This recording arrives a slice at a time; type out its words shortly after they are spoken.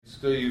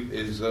Steve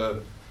is a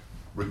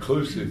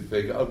reclusive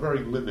figure, a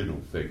very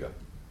liminal figure.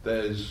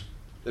 There's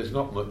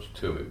not much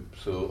to him.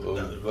 Sort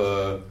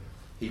of,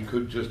 he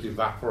could just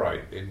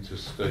evaporate into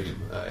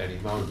steam at any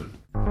moment.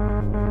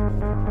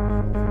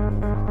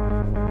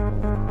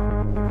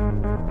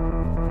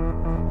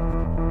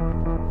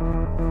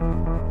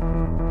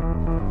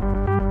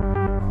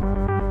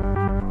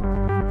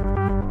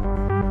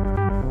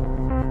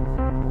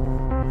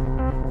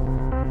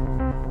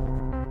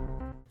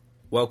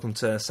 Welcome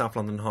to South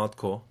London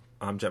Hardcore.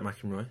 I'm Jack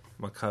McEnroy.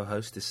 My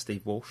co-host is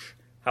Steve Walsh.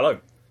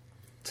 Hello.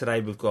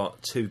 Today we've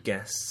got two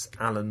guests,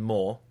 Alan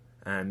Moore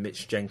and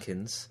Mitch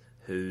Jenkins,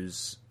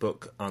 whose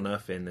book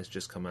Unearthing has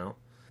just come out.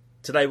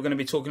 Today we're going to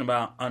be talking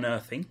about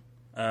Unearthing,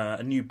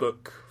 a new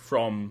book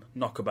from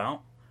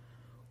Knockabout,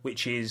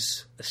 which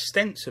is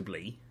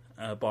ostensibly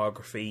a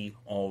biography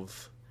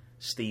of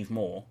Steve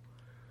Moore,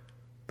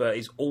 but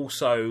is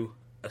also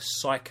a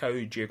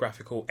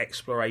psychogeographical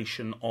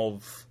exploration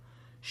of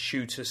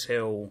Shooters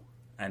Hill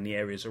and the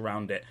areas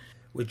around it.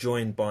 We're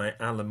joined by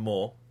Alan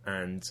Moore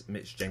and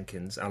Mitch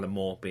Jenkins. Alan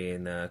Moore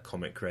being a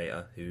comic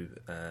creator who,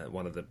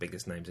 one of the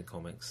biggest names in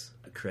comics,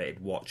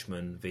 created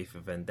Watchmen, V for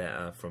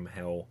Vendetta, From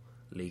Hell,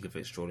 League of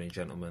Extraordinary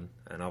Gentlemen,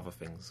 and other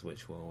things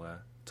which we'll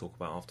talk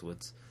about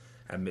afterwards.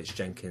 And Mitch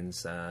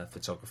Jenkins,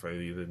 photographer who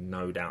you would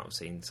no doubt have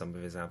seen some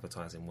of his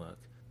advertising work.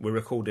 We're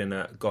recording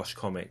at Gosh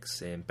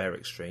Comics in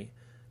Berwick Street,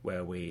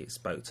 where we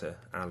spoke to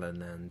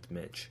Alan and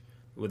Mitch.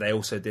 Well, they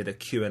also did a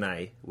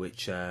Q&A,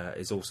 which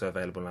is also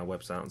available on our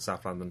website on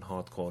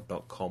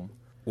southlondonhardcore.com.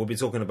 We'll be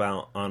talking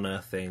about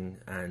Unearthing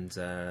and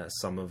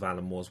some of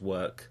Alan Moore's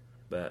work,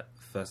 but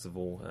first of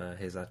all,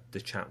 here's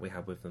the chat we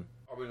had with them.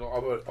 I mean,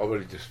 I've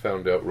only just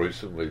found out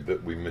recently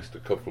that we missed a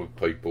couple of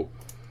people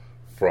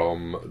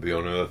from the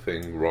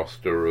Unearthing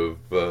roster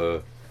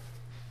of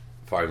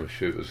famous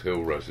Shooters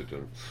Hill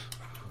residents,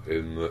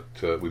 in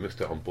that we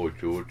missed out on Boy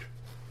George.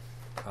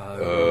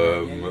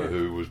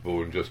 Who was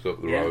born just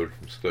up the road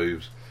from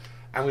Steve's,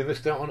 and we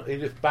missed out on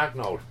Edith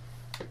Bagnold,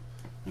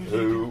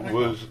 who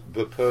was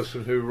the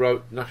person who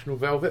wrote National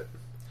Velvet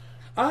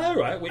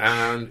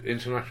and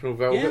International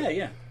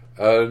Velvet,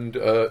 and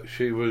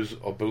she was,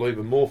 I believe,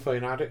 a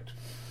morphine addict,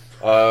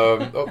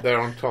 up there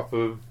on top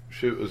of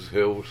Shooters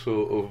Hill,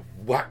 sort of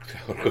whacked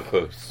out of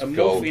her skull. A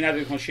morphine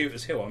addict on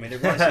Shooters Hill, I mean,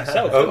 it writes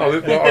itself.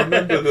 I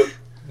remember that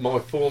my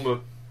former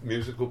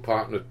musical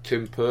partner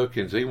Tim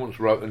Perkins, he once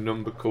wrote a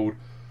number called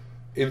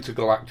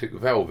Intergalactic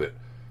Velvet,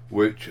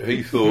 which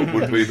he thought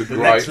would be the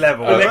great next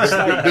level,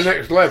 the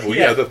next level,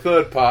 the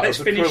third part of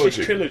the trilogy. Let's finish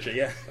this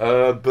trilogy,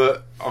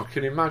 but I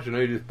can imagine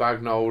Edith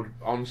Bagnold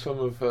on some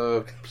of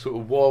her sort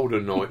of wilder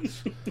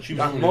nights.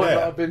 That might not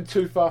have been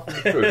too far from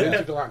the truth.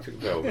 Intergalactic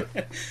Velvet.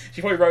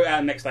 She probably wrote out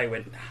and the next day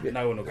went,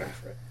 no one will go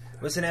for it.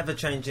 Well, it's an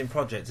ever-changing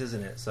project,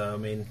 isn't it? So, I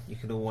mean, you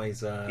could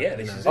always... there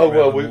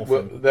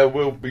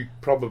will be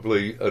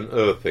probably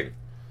Unearthing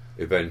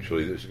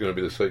eventually. This is going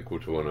to be the sequel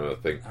to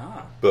Unearthing.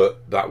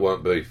 But that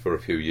won't be for a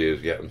few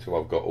years yet until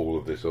I've got all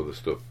of this other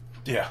stuff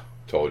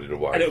tidied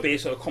away. And it'll be a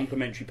sort of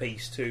complementary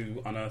piece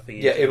to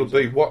Unearthing. Yeah, it'll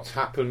be what's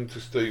happened to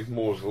Steve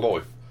Moore's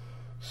life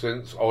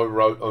since I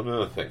wrote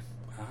Unearthing.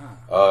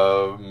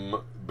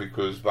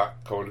 Because that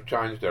kind of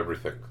changed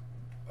everything.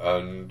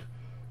 And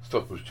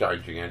stuff was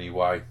changing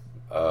anyway.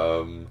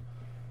 I mean,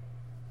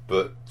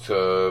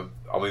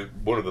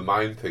 one of the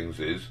main things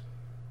is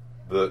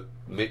that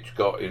Mitch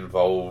got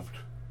involved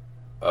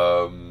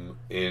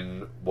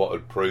in what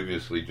had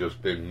previously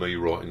just been me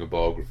writing a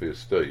biography of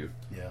Steve.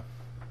 Yeah.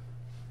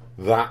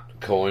 That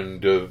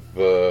kind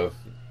of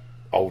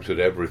altered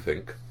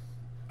everything.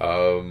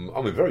 I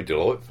mean, very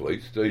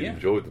delightfully. Steve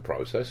enjoyed the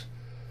process,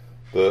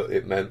 but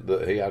it meant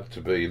that he had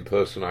to be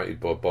impersonated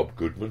by Bob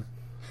Goodman.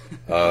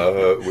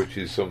 Which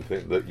is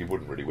something that you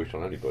wouldn't really wish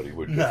on anybody,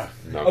 would you? No.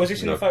 Oh, was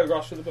this in the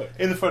photographs for the book?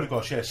 In the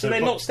photographs, yes. So they're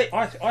not Steve.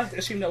 I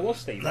assumed that was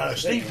Steve. No,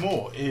 Steve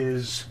Moore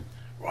is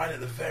right at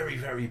the very,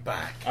 very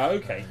back. Oh,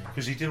 okay.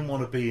 Because he didn't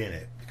want to be in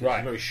it. Because he's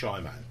a very shy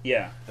man.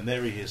 Yeah. And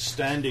there he is,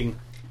 standing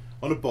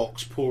on a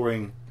box,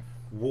 pouring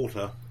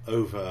water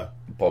over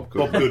Bob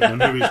Goodman,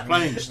 who is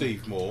playing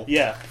Steve Moore.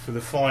 Yeah. For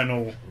the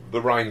final...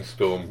 The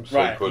rainstorm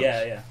right, sequence.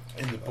 Yeah.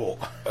 In the book.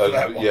 So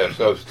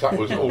that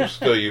was all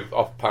Steve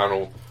off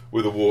panel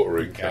with a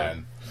watering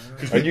can.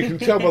 And you can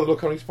tell by the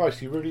look on his face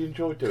he really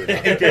enjoyed doing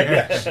that.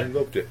 Yes. He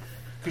loved it.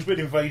 Because we'd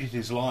invaded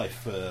his life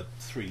for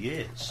 3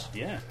 years.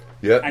 Yeah.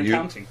 Yeah. And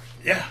counting.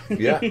 Yeah.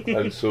 Yeah.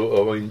 And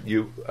so, I mean,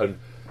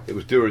 it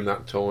was during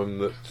that time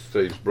that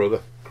Steve's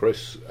brother,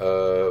 Chris,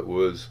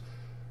 was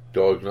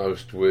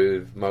diagnosed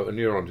with motor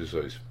neuron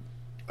disease.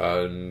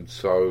 And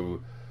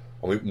so,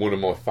 I mean, one of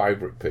my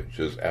favourite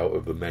pictures out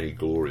of the many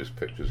glorious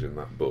pictures in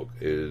that book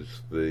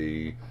is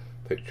the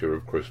picture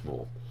of Chris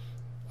Moore.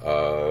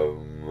 I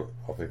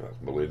think that's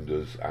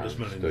Melinda's and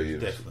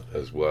Steve's definitely.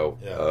 as well.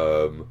 Yeah.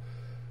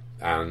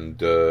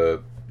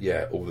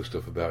 All the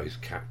stuff about his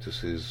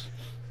cactuses.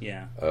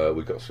 Yeah.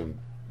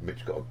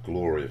 Mitch got a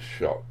glorious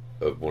shot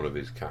of one of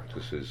his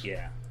cactuses.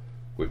 Yeah.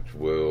 Which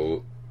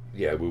we'll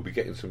be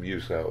getting some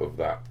use out of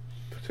that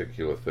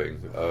particular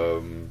thing.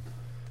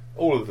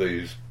 all of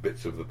these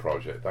bits of the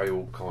project, they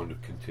all kind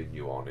of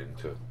continue on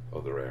into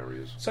other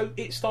areas. So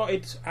it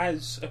started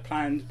as a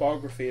planned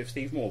biography of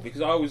Steve Moore,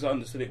 because I always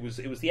understood it was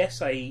the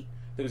essay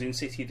that was in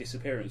City of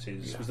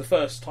Disappearances. It was the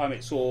first time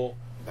it saw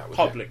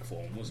public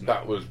form, wasn't it?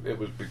 It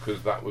was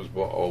because that was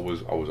what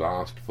I was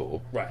asked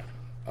for. Right.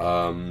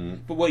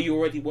 But were you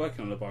already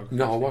working on a biography?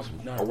 No, I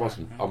wasn't. I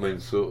wasn't. Right. I mean,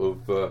 sort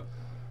of.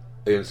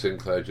 Ian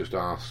Sinclair just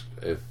asked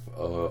if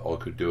I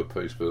could do a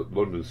piece for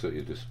London City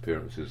of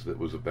Disappearances that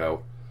was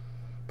about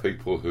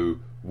people who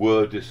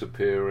were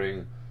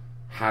disappearing,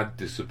 had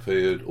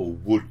disappeared, or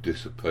would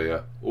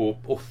disappear, or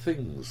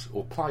things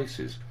or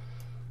places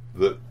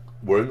that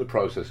were in the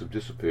process of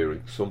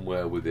disappearing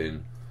somewhere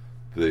within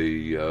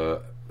the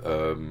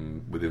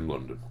within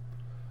London.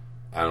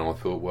 And I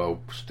thought, well,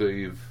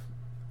 Steve,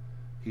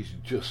 he's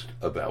just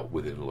about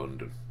within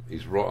London.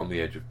 He's right on the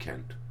edge of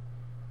Kent.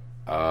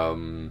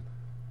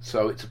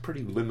 So it's a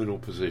pretty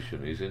liminal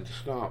position he's in to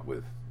start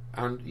with.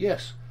 And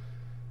yes,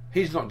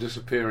 he's not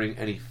disappearing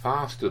any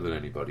faster than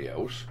anybody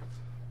else,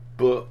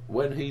 but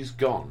when he's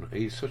gone,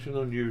 he's such an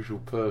unusual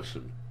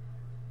person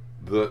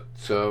that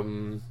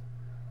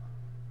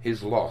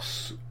his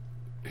loss,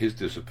 his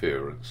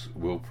disappearance,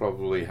 will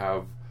probably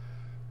have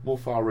more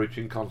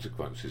far-reaching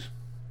consequences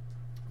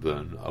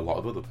than a lot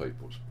of other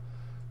people's.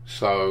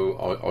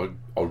 So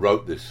I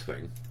wrote this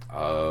thing,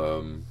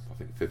 I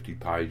think 50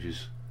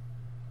 pages.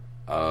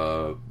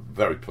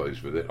 Very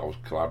pleased with it. I was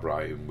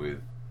collaborating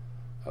with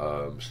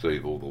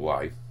Steve all the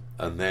way,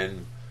 and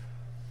then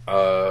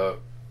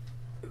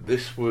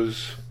this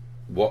was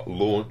what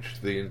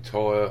launched the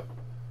entire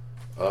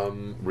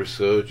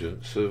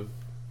resurgence of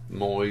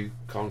my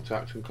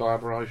contact and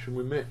collaboration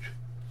with Mitch.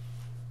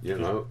 You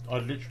know,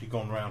 I'd literally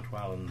gone round to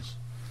Alan's.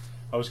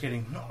 I was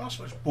getting not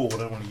so much bored, I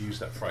don't want to use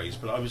that phrase,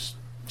 but I was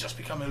just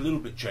becoming a little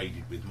bit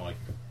jaded with my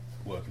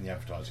work in the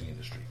advertising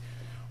industry,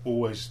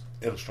 always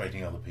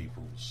illustrating other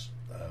people's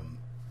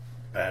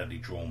badly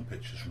drawn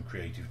pictures from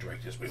creative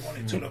directors. We want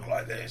it to look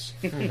like this.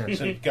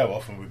 So you'd go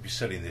off and we'd be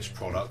selling this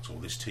product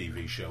or this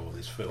TV show or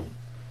this film.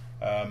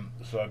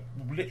 So I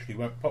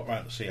literally popped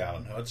round to see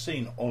Alan, who I'd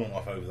seen on and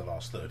off over the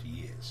last 30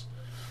 years.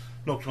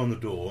 Knocked on the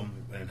door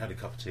and had a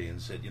cup of tea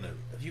and said,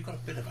 have you got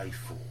a bit of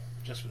A4,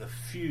 just with a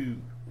few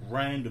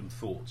random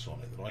thoughts on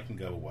it that I can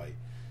go away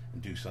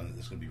and do something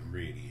that's going to be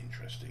really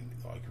interesting,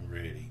 that I can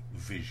really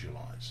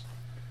visualise?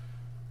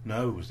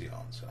 No was the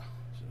answer.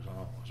 So it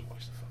was a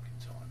waste of fucking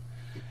time.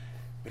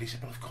 But he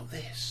said, I've got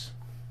this.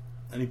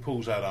 And he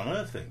pulls out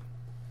Unearthing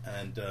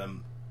and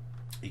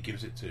he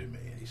gives it to me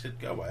and he said,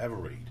 go away, have a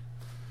read.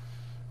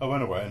 I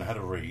went away and had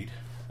a read.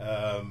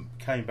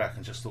 Came back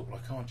and just thought, well,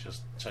 I can't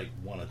just take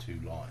one or two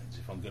lines.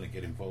 If I'm going to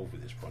get involved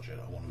with this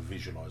project, I want to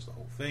visualise the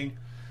whole thing,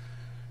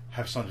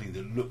 have something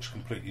that looks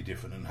completely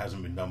different and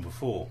hasn't been done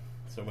before.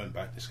 So I went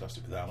back, discussed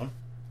it with Alan.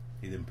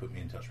 He then put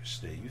me in touch with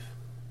Steve,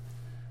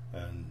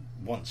 and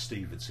once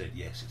Steve had said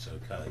yes, it's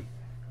okay,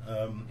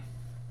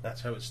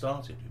 that's how it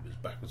started. It was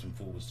backwards and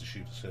forwards to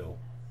Shooters Hill,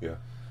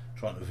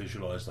 trying to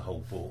visualise the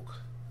whole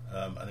book.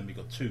 And then we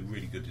got two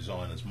really good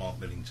designers, Mark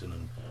Millington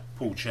and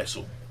Paul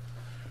Chessel.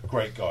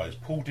 Great guys.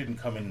 Paul didn't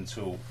come in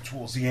until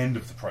towards the end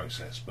of the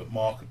process, but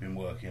Mark had been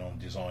working on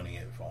designing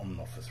it on and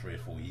off for 3 or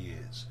 4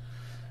 years.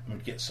 And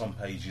we'd get some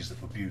pages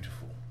that were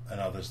beautiful and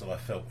others that I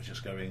felt were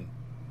just going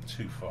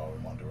too far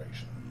in one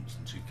direction and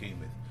wasn't too keen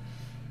with.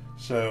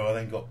 So I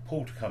then got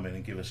Paul to come in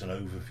and give us an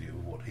overview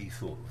of what he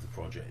thought of the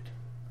project.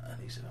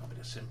 And he said, a bit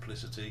of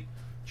simplicity,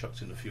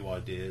 chucked in a few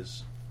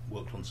ideas,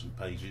 worked on some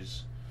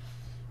pages.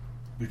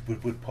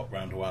 We'd pop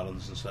round to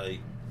Alan's and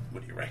say,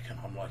 what do you reckon?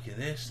 I'm liking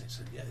this. And he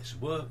said, yeah, this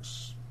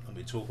works. And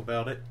we talk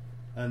about it.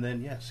 And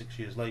then, 6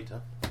 years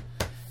later,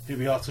 here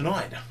we are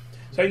tonight.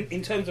 So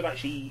in terms of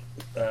actually,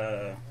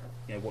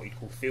 what you'd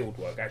call field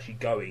work, actually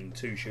going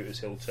to Shooters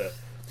Hill to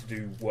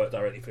do work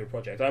directly for a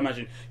project, I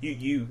imagine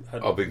you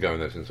had... I've been going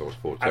there since I was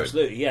 14.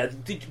 Absolutely, yeah.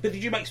 But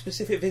did you make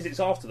specific visits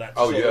after that?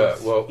 Oh, yeah.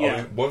 I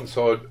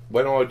mean,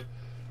 when I'd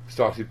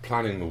started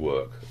planning the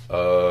work,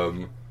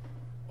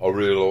 I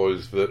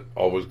realised that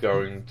I was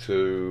going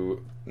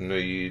to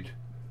need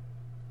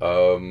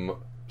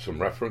some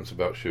reference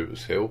about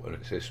Shooters Hill and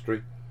its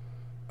history,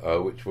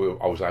 which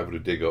I was able to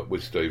dig up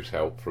with Steve's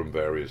help from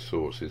various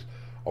sources.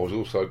 I was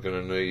also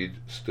going to need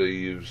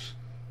Steve's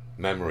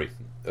memory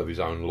of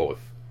his own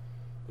life.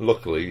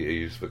 Luckily,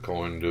 he's the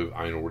kind of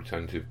anal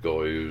retentive guy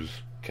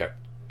who's kept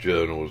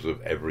journals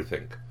of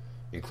everything,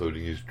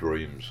 including his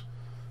dreams,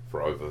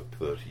 for over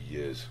 30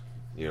 years,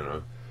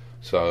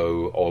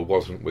 So I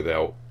wasn't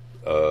without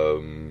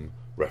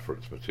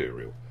reference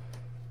material.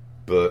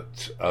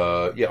 But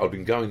I'd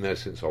been going there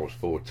since I was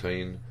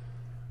 14,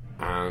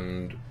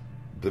 and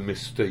the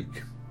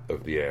mystique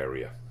of the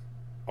area,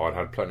 I'd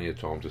had plenty of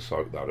time to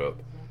soak that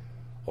up.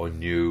 I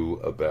knew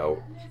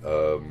about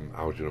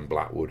Algernon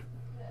Blackwood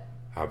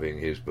having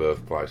his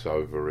birthplace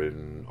over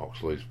in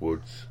Oxley's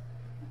Woods.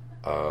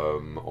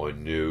 I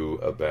knew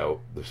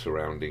about the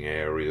surrounding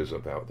areas,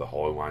 about the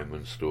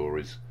highwayman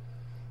stories,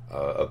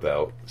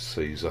 about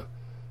Caesar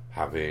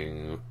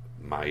having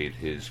made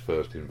his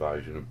first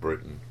invasion of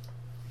Britain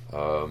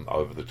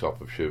over the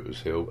top of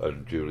Shooters Hill,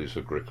 and Julius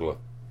Agricola,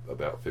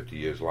 about 50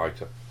 years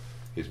later,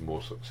 his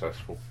more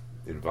successful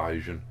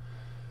invasion.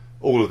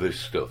 All of this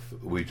stuff,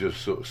 we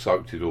just sort of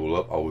soaked it all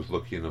up. I was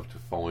lucky enough to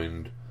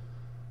find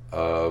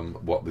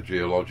what the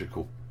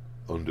geological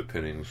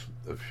underpinnings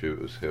of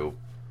Shooters Hill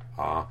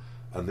are,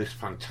 and this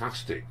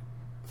fantastic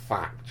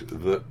fact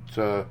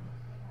that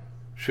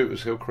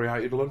Shooters Hill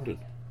created London.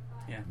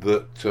 Yeah.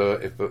 That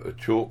if a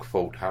chalk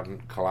fault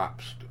hadn't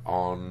collapsed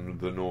on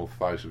the north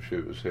face of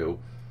Shooters Hill,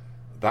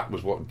 that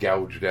was what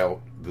gouged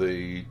out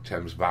the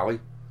Thames Valley.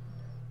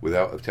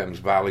 Without a Thames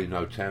Valley,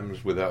 no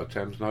Thames. Without a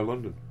Thames, no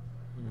London.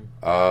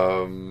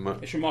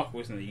 It's remarkable,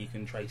 isn't it, that you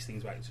can trace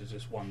things back to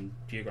just one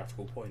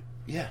geographical point.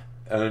 Yeah,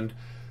 and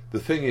the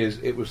thing is,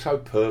 it was so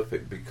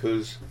perfect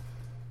because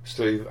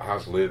Steve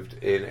has lived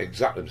in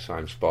exactly the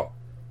same spot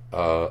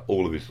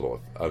all of his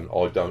life, and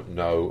I don't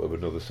know of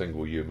another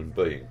single human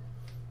being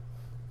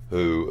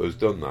who has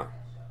done that.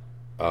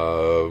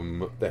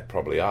 There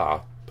probably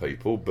are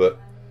people, but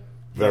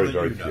very,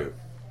 very few.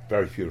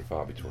 Very few and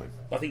far between.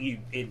 I think you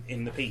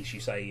in the piece you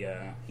say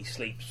he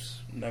sleeps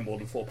no more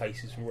than 4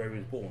 paces from where he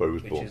was born,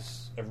 which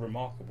is a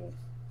remarkable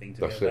thing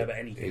to do over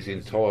anything. His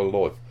entire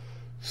life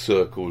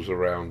circles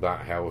around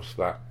that house,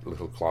 that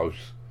little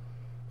close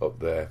up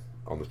there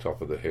on the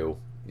top of the hill.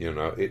 You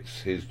know,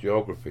 it's his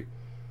geography.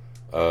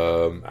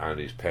 And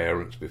his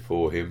parents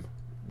before him,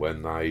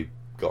 when they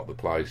got the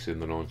place in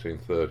the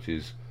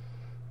 1930s,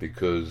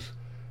 because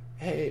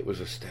it was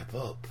a step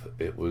up.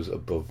 It was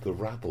above the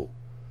rabble.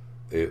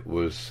 It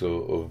was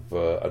sort of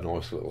a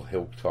nice little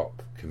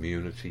hilltop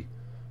community,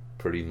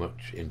 pretty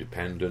much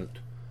independent.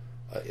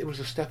 It was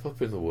a step up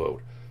in the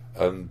world,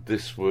 and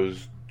this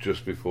was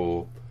just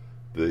before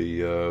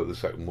the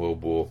Second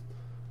World War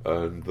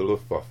and the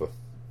Luftwaffe,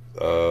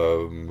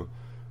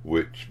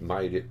 which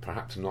made it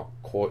perhaps not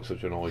quite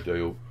such an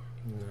ideal,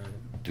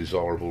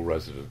 desirable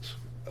residence.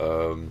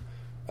 And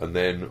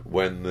then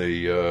when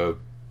the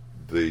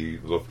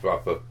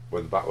Luftwaffe,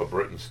 when the Battle of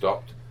Britain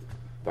stopped,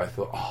 they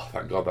thought, oh,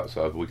 thank God that's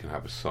over, we can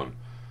have a son.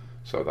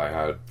 So they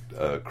had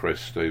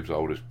Chris, Steve's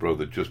oldest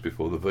brother, just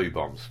before the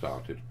V-bombs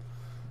started.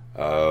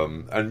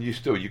 And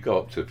you go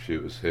up to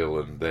Shooters Hill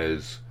and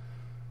there's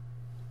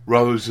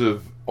rows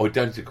of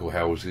identical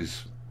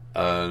houses,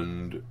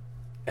 and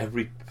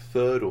every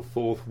third or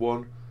fourth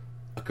one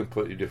a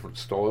completely different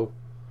style,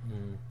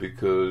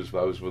 because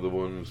those were the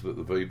ones that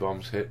the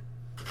V-bombs hit.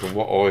 From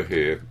what I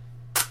hear,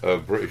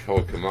 British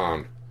High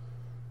Command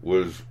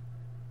was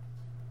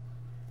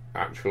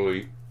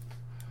actually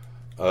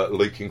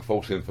leaking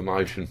false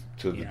information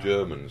to the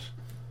Germans,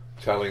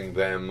 telling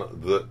them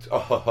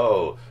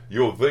that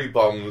your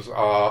V-bombs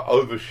are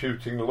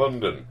overshooting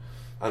London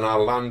and are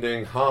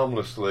landing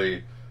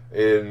harmlessly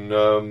in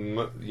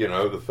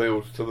the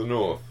fields to the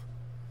north.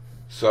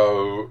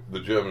 So the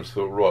Germans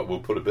thought, right, we'll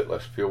put a bit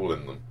less fuel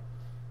in them.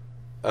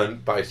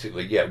 And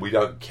basically, we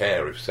don't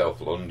care if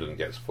South London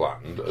gets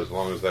flattened as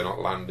long as they're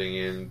not landing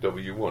in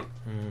W1.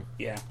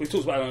 Yeah, we've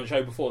talked about it on the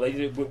show before. They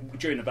did,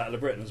 during the Battle of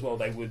Britain as well.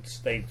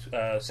 They'd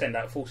send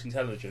out false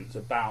intelligence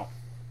about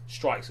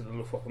strikes that the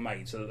Luftwaffe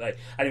made, so that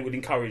it would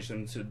encourage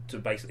them to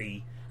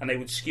basically, and they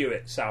would skew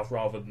it south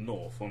rather than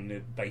north on the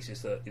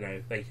basis that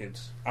they could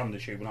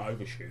undershoot but not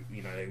overshoot.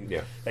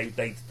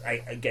 They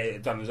get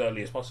it done as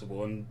early as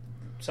possible, and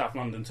South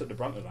London took the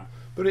brunt of that.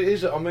 But it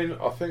is. I mean,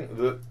 I think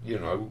that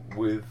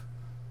with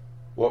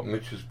what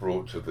Mitch has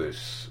brought to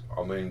this,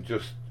 I mean,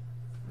 just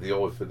the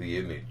eye for the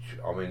image.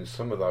 I mean,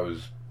 some of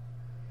those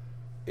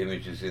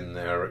images in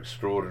there are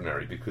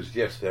extraordinary, because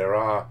yes,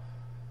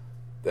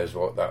 there's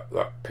like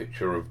that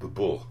picture of the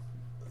bull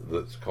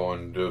that's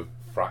kind of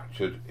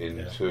fractured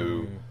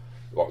into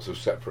lots of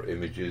separate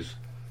images,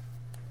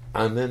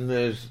 and then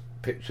there's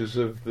pictures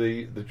of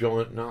the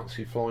giant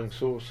Nazi flying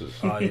saucers.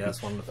 Oh yeah,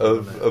 that's wonderful.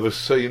 of a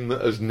scene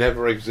that has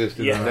never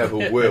existed and never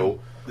will,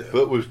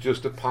 but was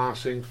just a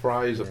passing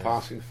phrase, a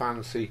passing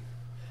fancy.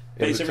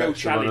 But it's a real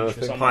challenge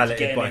for someone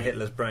piloted by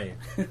Hitler's brain.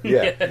 We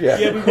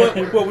weren't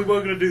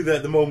going to do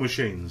that. The more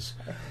machines,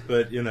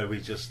 but we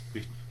just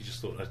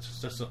thought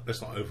let's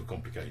not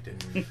overcomplicate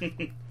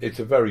it. It's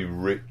a very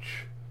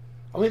rich.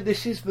 I mean,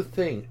 this is the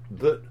thing,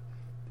 that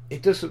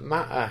it doesn't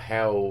matter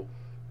how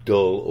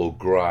dull or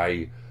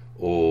grey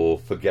or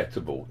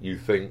forgettable you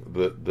think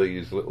that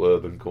these little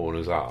urban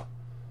corners are,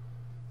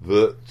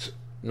 that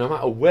no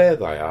matter where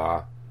they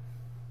are,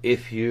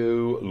 if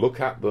you look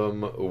at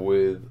them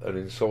with an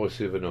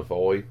incisive enough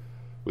eye,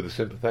 with a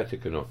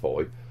sympathetic enough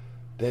eye,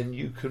 then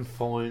you can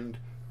find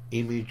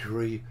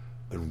imagery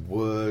and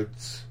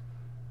words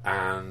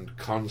and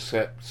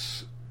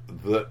concepts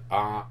that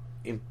are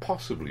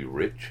impossibly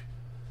rich.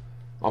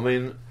 I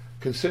mean,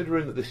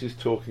 considering that this is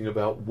talking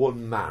about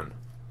one man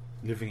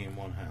living in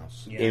one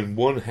house. In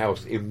one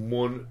house, in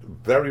one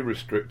very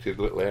restricted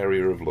little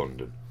area of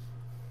London.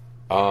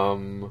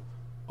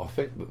 I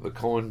think that the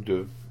kind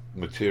of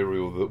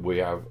material that we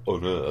have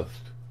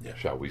unearthed,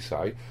 shall we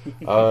say,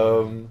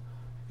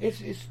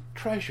 it's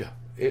treasure.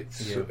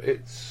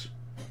 It's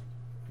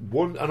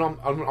one, and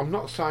I'm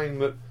not saying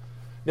that.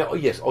 Now,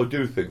 yes, I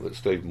do think that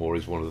Steve Moore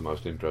is one of the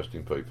most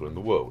interesting people in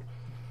the world.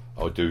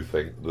 I do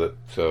think that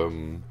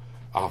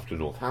after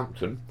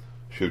Northampton,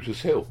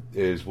 Shooters Hill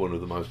is one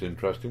of the most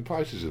interesting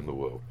places in the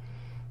world.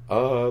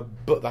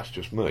 But that's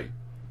just me.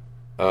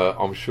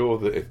 I'm sure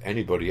that if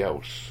anybody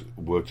else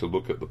were to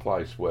look at the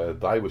place where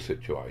they were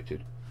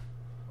situated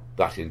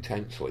that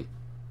intensely,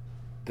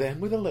 then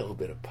with a little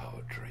bit of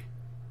poetry,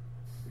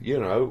 you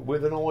know,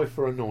 with an eye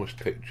for a nice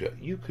picture,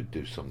 you could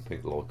do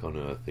something like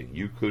Unearthing.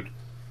 You could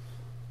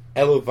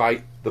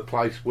elevate the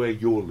place where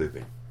you're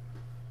living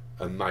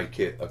and make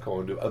it a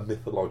kind of a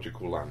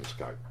mythological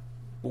landscape.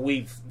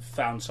 We've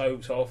found so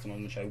often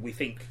on the show, we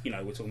think, you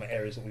know, we're talking about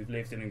areas that we've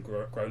lived in and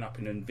grown up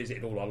in and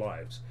visited all our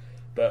lives.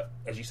 But,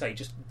 as you say,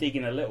 just dig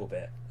in a little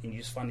bit and you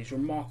just find these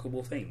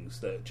remarkable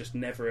things that just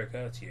never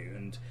occur to you.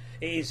 And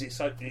it's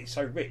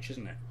so rich,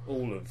 isn't it?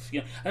 All of, you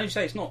know, and as you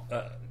say, it's not,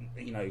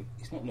 you know,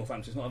 it's not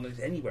Northampton, it's not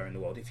anywhere in the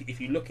world.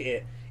 If you look at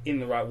it in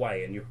the right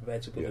way and you're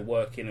prepared to put the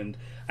work in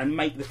and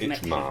make the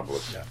connection. It's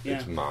marvellous. Yeah.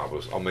 It's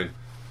marvellous. I mean,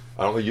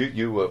 I don't know,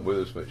 you weren't with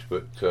us, Mitch,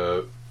 but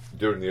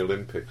during the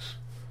Olympics,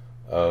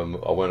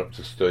 I went up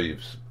to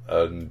Steve's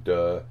and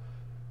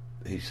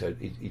he said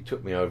he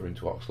took me over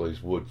into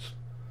Oxley's Woods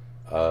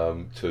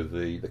to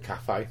the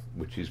cafe,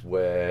 which is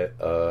where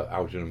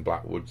Algernon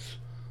Blackwood's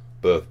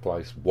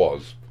birthplace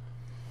was,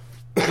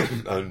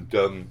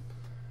 and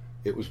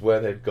it was where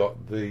they'd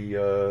got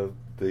the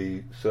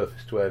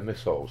surface-to-air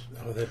missiles.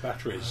 Oh, their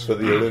batteries for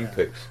the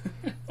Olympics,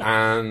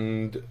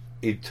 and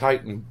he'd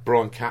taken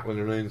Brian Catlin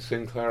and Ian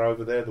Sinclair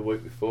over there the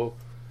week before,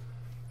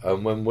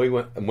 and when we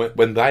went, and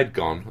when they'd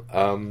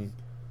gone,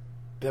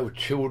 there were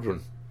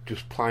children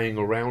just playing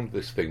around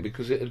this thing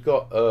because it had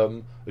got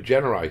a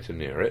generator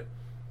near it.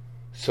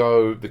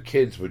 So the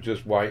kids were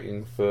just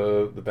waiting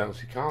for the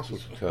bouncy castle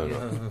to turn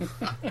up,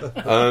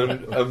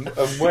 and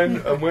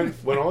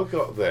when I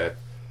got there,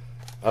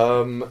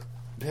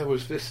 there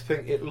was this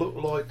thing. It looked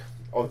like,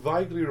 I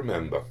vaguely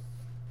remember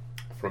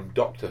from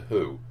Doctor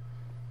Who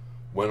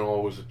when I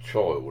was a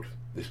child.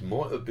 This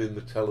might have been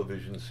the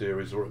television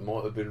series, or it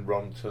might have been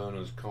Ron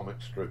Turner's comic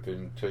strip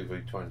in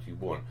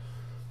TV21.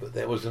 But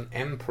there was an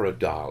Emperor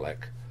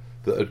Dalek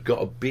that had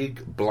got a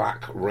big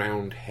black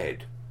round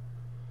head.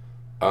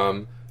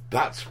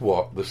 That's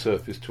what the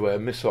surface-to-air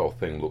missile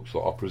thing looks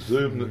like. I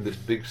presume that this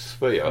big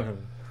sphere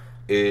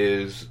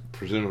is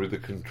presumably the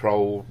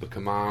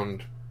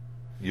command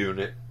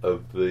unit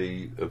of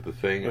the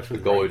thing. That's the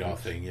guidance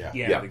thing, yeah,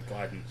 the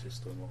guidance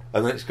system.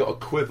 And then it's got a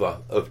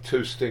quiver of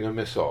 2 Stinger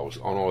missiles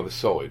on either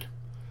side.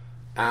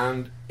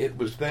 And it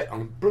was there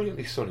on a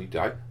brilliantly sunny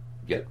day.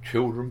 Yep,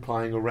 children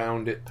playing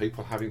around it,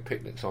 people having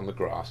picnics on the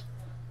grass,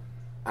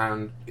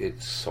 and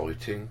it's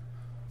sighting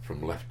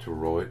from left to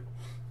right,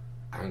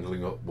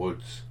 angling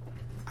upwards,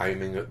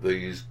 aiming at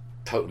these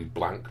totally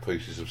blank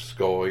pieces of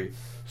sky,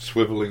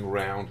 swivelling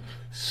round,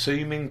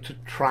 seeming to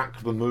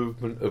track the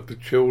movement of the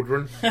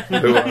children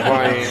who are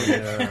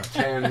playing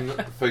 10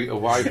 feet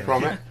away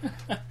from it.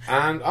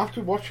 And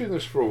after watching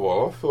this for a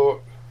while, I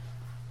thought,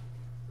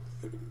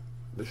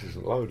 this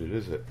isn't loaded,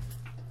 is it?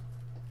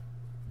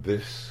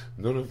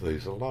 None of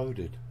these are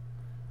loaded.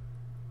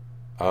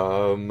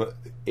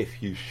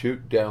 If you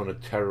shoot down a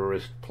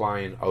terrorist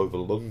plane over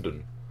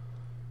London,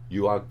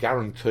 you are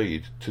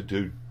guaranteed to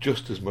do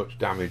just as much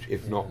damage,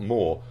 if not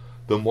more,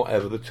 than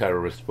whatever the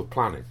terrorists were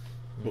planning.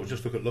 Well,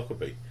 just look at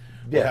Lockerbie.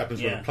 What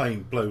happens when a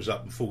plane blows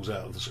up and falls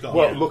out of the sky?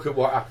 Well, look at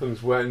what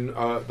happens when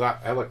that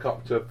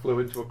helicopter flew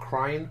into a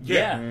crane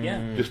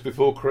just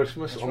before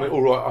Christmas. That's right.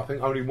 All right, I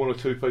think only 1 or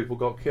 2 people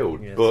got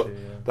killed, but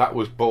that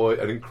was by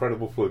an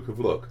incredible fluke of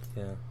luck.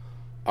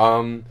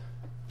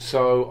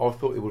 So I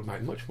thought it would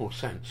make much more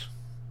sense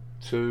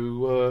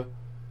to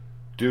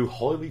do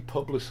highly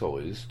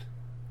publicised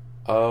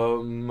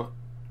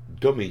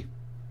dummy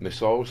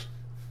missiles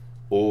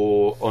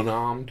or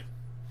unarmed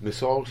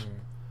missiles.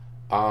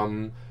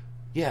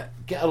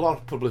 Get a lot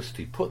of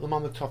publicity. Put them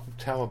on the top of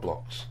tower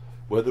blocks,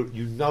 whether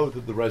you know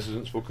that the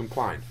residents will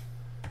complain.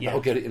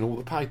 That'll get it in all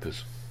the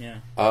papers.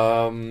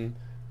 And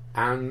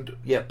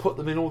put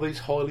them in all these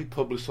highly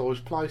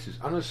publicised places.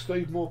 And as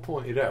Steve Moore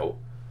pointed out,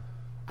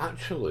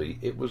 actually,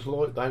 it was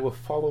like they were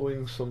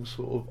following some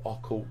sort of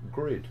occult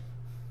grid,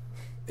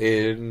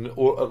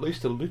 or at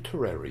least a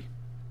literary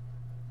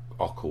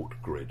occult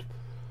grid.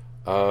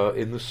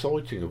 In the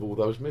sighting of all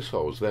those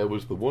missiles, there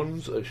was the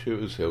ones at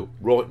Shooters Hill,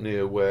 right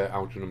near where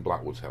Algernon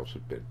Blackwood's house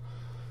had been.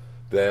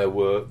 There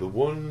were the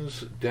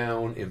ones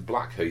down in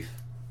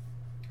Blackheath,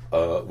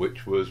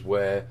 which was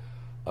where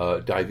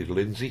David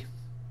Lindsay,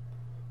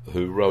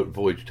 who wrote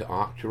Voyage to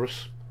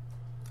Arcturus,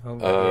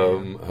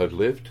 had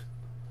lived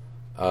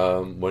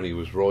when he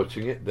was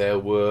writing it. There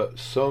were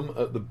some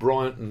at the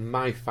Bryant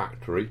May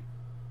factory,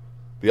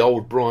 the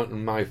old Bryant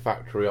May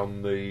factory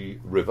on the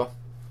river,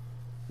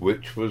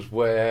 which was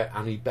where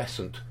Annie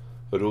Besant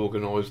had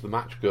organised the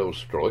Match Girls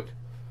strike.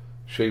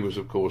 She was,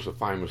 of course, a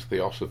famous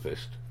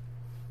theosophist.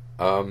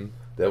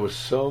 There was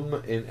some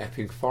in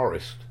Epping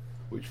Forest,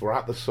 which were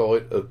at the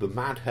site of the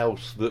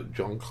madhouse that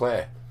John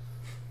Clare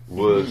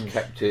was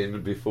kept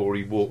in before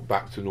he walked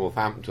back to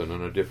Northampton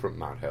and a different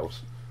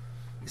madhouse.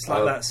 It's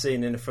like that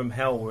scene in From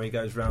Hell where he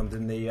goes round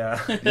in the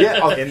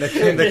in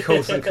the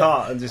Coulson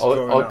cart and just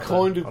drawing I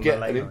kind of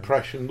get an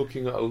impression,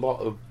 looking at a lot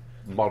of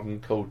modern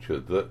culture,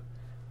 that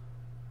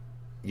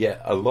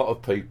a lot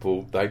of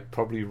people, they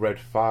probably read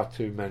far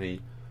too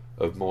many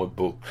of my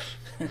books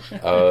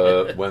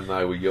when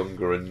they were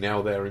younger, and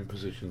now they're in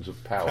positions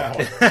of power.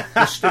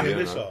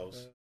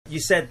 You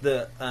said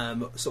that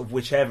sort of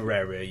whichever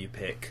area you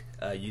pick,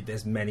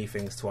 there's many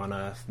things to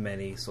unearth,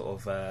 many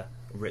sort of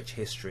rich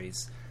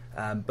histories.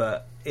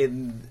 But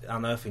in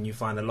unearthing, you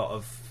find a lot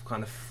of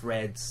kind of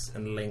threads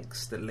and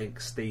links that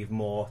link Steve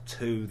Moore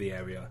to the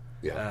area.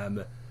 Yeah.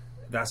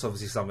 That's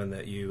obviously something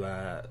that you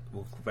were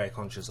very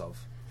conscious of.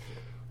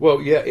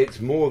 Well, yeah, it's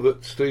more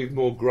that Steve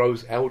Moore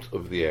grows out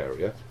of the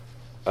area,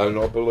 and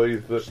I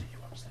believe that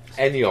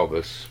any of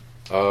us,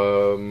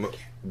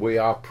 we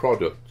are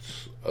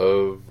products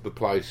of the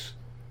place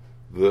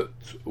that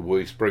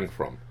we spring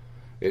from.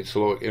 It's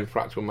like in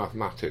fractal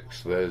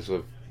mathematics, there's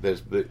the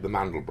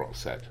Mandelbrot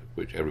set,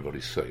 which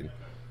everybody's seen,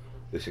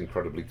 this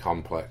incredibly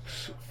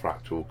complex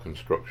fractal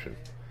construction.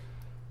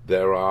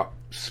 There are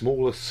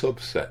smaller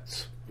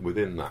subsets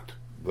within that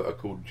are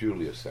called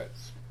Julia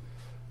sets.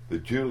 The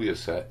Julia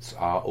sets they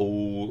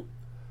all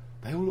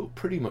look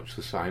pretty much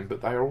the same,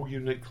 but they are all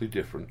uniquely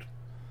different,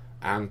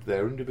 and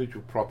their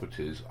individual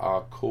properties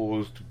are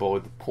caused by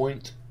the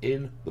point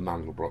in the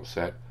Mandelbrot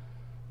set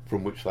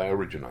from which they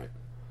originate.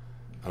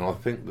 And I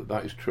think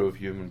that is true of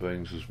human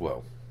beings as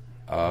well.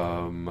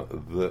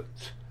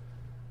 That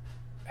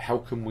how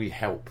can we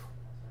help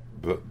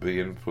but be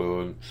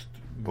influenced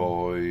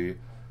by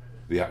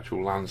the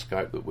actual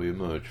landscape that we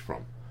emerge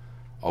from?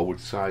 I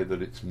would say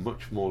that it's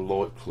much more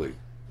likely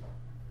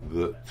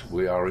that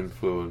we are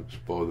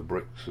influenced by the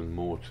bricks and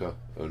mortar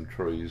and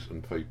trees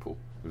and people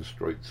and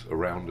streets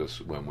around us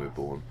when we're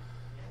born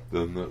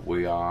than that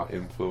we are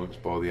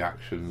influenced by the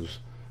actions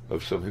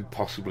of some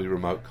impossibly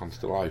remote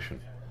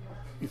constellation.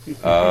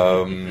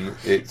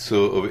 It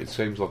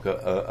seems like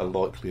a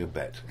likelier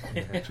bet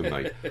to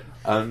me.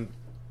 And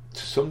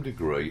to some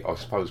degree, I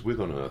suppose,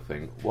 with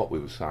unearthing, what we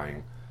were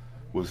saying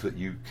was that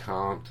you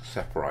can't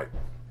separate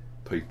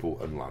people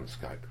and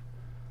landscape,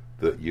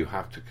 that you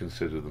have to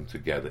consider them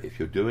together. If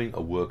you're doing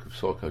a work of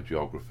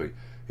psychogeography,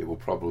 it will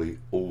probably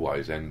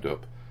always end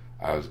up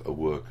as a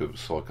work of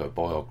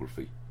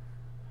psychobiography,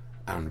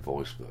 and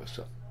vice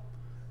versa.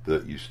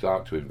 That you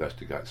start to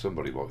investigate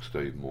somebody like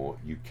Steve Moore,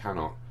 you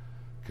cannot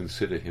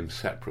consider him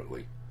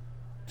separately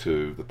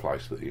to the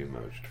place that he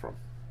emerged from.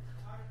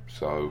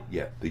 So,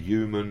 yeah, the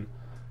human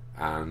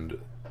and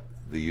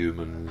the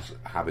human's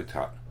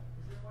habitat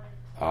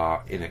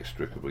are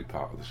inextricably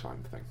part of the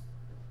same thing.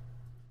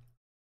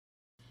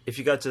 If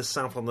you go to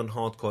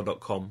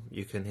southlondonhardcore.com,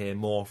 you can hear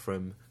more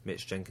from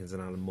Mitch Jenkins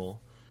and Alan Moore.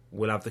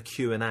 We'll have the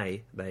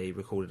Q&A they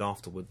recorded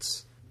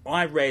afterwards.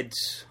 I read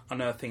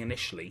Unearthing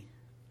initially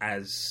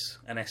as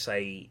an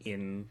essay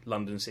in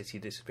London City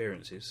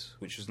Disappearances,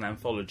 which was an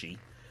anthology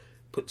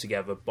put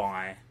together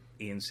by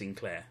Ian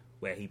Sinclair,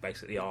 where he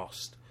basically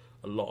asked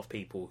a lot of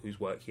people whose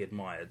work he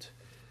admired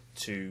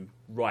to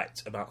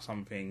write about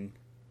something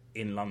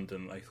in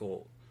London they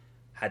thought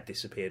had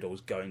disappeared or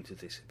was going to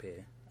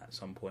disappear at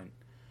some point.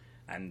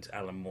 And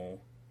Alan Moore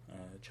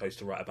chose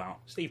to write about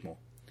Steve Moore.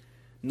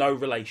 No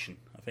relation.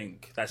 I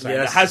think that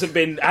hasn't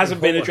been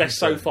addressed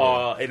so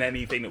far in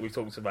anything that we've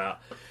talked about.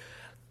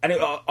 And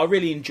I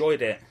really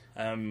enjoyed it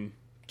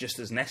just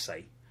as an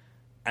essay.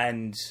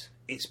 And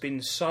it's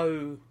been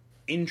so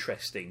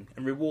interesting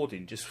and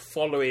rewarding just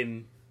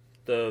following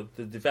the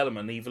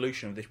development and the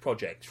evolution of this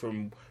project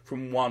from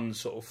one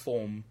sort of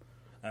form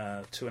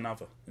to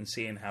another, and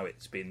seeing how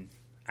it's been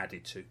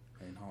added to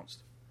and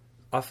enhanced.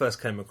 I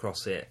first came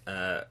across it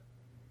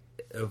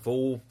of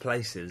all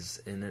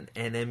places in an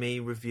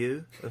NME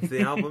review of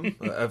the album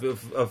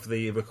of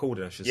the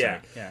recording, I should say.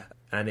 Yeah.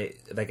 And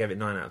they gave it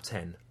 9 out of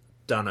 10.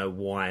 Don't know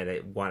why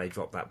they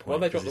dropped that point. Well,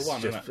 they dropped the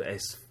 1.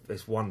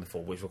 It's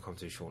wonderful, which we'll come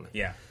to shortly.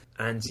 Yeah.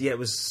 And yeah, it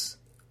was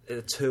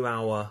a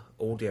 2-hour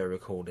audio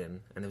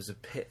recording, and there was a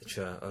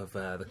picture of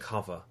the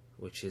cover,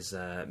 which is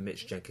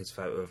Mitch Jenkins'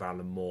 photo of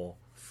Alan Moore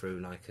through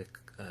like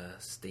a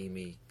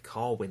steamy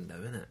car window,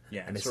 isn't it?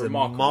 Yeah, and it's a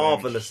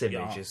marvellous image.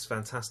 Yeah. It's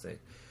fantastic.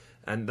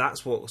 And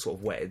that's what sort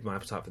of whetted my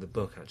appetite for the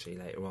book, actually,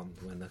 later on,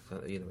 when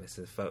it's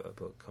a photo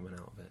book coming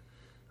out of it.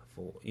 I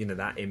thought,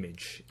 that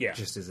image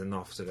just is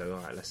enough to go, all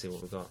right, let's see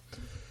what we got.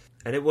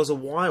 And it was a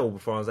while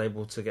before I was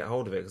able to get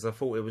hold of it, because I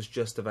thought it was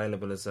just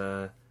available as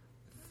a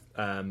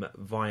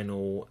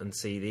vinyl and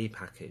CD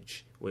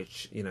package,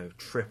 which,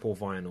 triple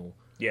vinyl,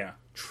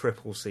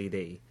 triple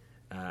CD,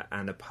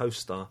 and a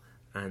poster,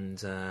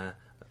 and a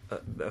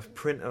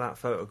print of that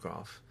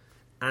photograph,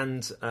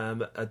 and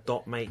a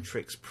dot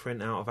matrix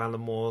print out of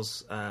Alan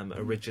Moore's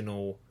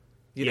original,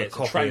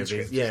 copy of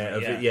his,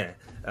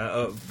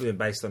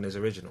 based on his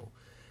original.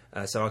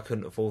 So I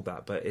couldn't afford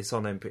that, but it was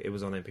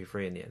on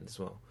MP3 in the end as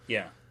well.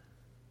 Yeah,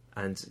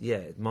 and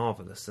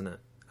marvellous, isn't it?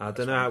 I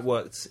don't know how it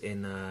worked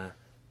in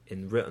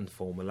written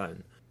form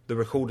alone. The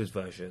recorded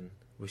version,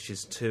 which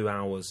is 2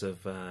 hours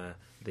of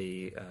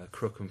the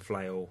Crook and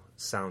Flail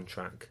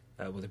soundtrack,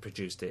 they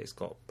produced it. It's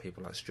got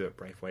people like Stuart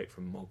Braithwaite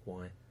from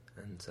Mogwai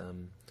and a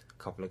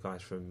couple of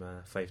guys from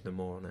Faith No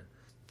More on it.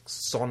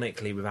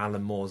 Sonically, with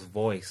Alan Moore's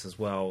voice as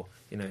well,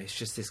 it's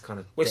just this kind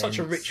of. Well, it's such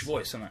a rich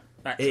voice, isn't it?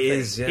 That's it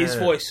is. Yeah. His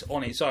voice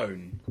on its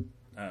own,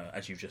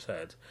 as you've just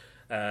heard,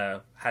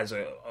 has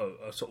a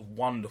sort of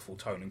wonderful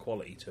tone and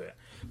quality to it.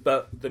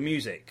 But the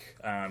music,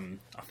 I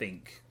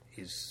think,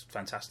 is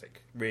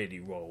fantastic. Really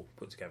well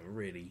put together.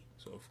 Really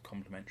sort of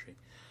complimentary.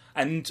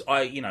 And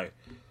I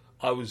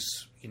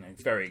was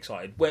very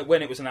excited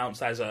when it was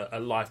announced as a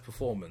live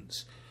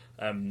performance.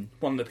 One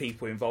of the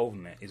people involved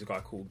in it is a guy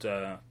called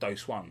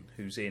Dose One,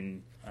 who's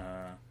in.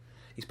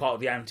 He's part of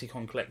the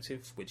Anticon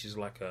Collective, which is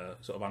like a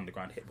sort of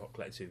underground hip hop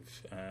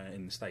collective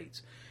in the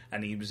States,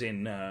 and he was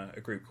in a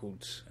group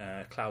called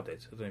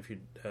Clouded. I don't know if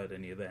you'd heard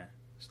any of their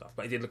stuff,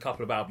 but he did a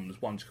couple of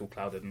albums. One's called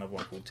Clouded, another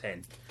one called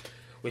 10,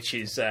 which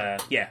is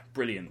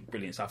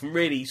brilliant stuff, and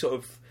really sort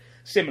of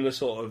similar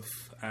sort of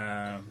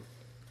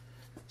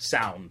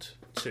sound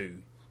to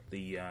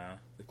the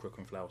Crook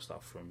and Flower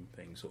stuff from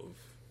things sort of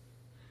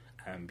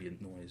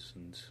ambient noise,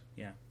 and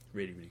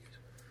really good.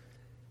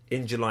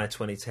 In July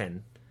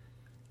 2010,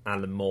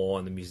 Alan Moore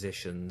and the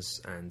musicians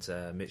and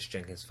Mitch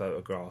Jenkins'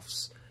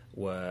 photographs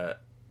were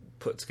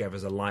put together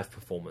as a live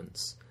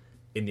performance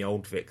in the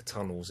Old Vic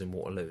tunnels in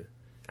Waterloo,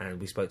 and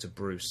we spoke to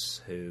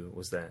Bruce, who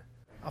was there.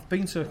 I've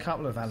been to a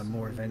couple of Alan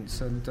Moore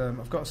events, and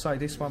I've got to say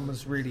this one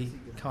was really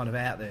kind of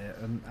out there,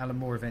 and Alan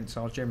Moore events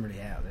are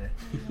generally out there,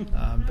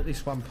 but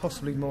this one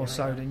possibly more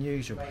so than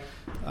usual.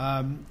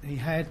 He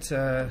had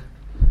a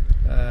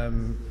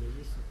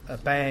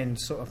band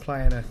sort of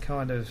playing a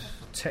kind of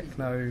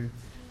techno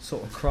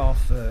sort of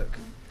Kraftwerk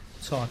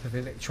type of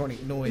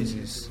electronic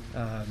noises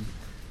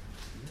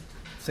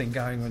thing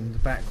going on in the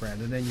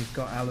background, and then you've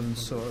got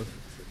Alan's sort of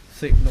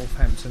thick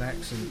Northampton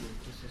accent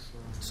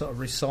sort of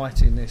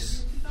reciting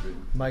this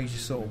major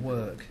sort of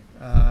work.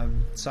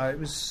 So it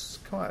was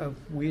quite a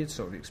weird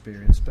sort of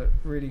experience, but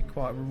really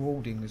quite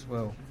rewarding as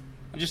well.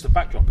 And just the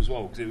backdrop as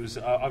well, because it was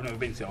I've never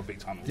been to the Old Vic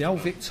Tunnels. The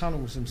Old Vic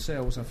Tunnels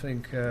themselves, I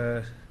think,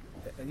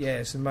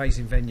 it's an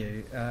amazing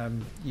venue.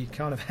 You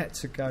kind of had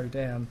to go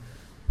down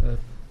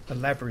a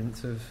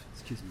labyrinth of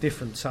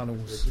different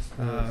tunnels.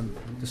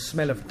 The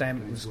smell of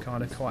damp was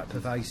kind of quite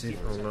pervasive.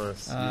 Oh,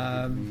 nice.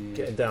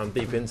 Getting down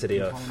deep into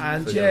the earth.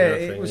 And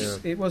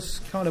it was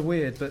kind of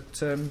weird,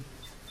 but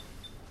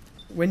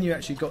when you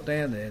actually got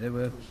down there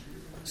were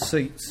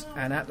seats,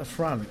 and at the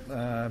front,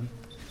 the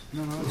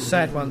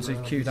sad ones who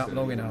queued up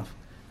long enough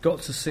got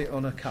to sit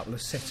on a couple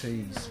of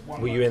settees.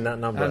 Were you in that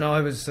number? And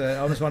I was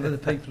one of the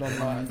people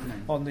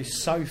on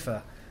this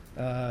sofa,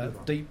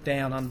 deep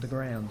down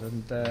underground,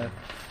 and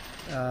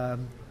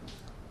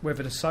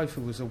whether the sofa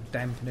was all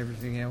damp and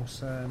everything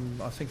else,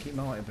 I think it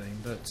might have been.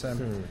 But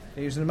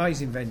it was an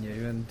amazing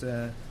venue,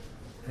 and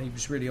he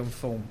was really on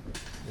form.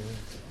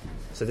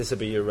 So this will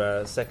be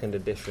your second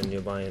edition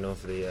you're buying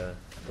of the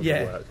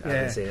work. I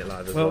haven't seen it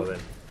live as well then.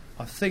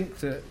 I think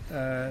that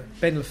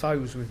Ben Lafoe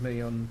was with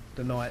me on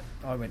the night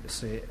I went to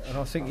see it, and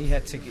I think he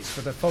had tickets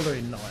for the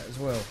following night as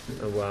well.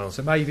 Oh wow!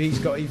 So maybe he's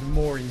got even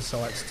more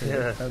insights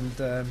to it.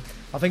 And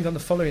I think on the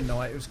following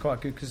night it was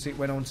quite good because it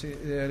went on to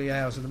the early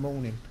hours of the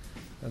morning,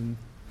 and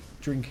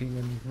drinking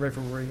and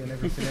revelry and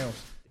everything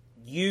else.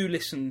 You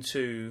listened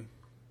to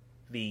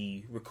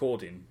the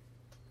recording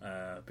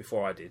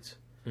before I did,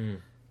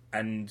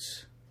 and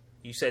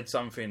you said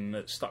something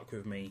that stuck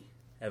with me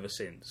ever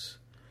since,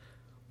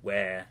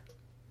 where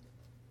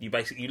you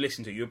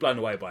listened to it, you were blown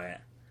away by it,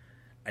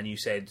 and you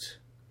said,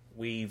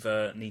 we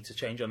need to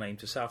change our name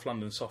to South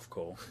London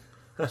Softcore,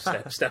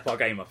 step our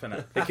game up,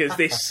 innit? Because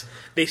this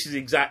is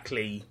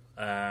exactly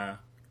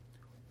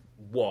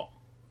what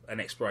an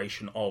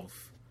exploration of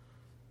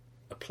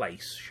a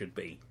place should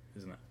be,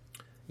 isn't it?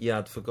 Yeah,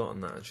 I'd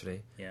forgotten that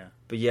actually. Yeah.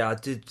 But yeah, I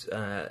did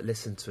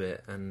listen to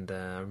it, and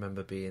I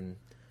remember being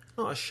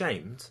not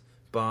ashamed,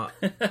 but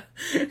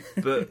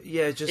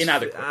yeah, just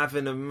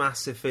having a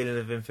massive feeling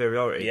of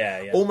inferiority.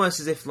 Yeah. Almost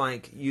as if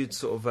like you'd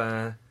sort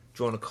of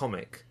drawn a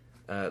comic,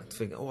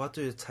 thinking, "Oh, I'll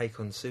do a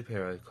take on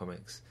superhero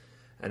comics,"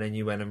 and then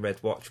you went and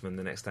read Watchmen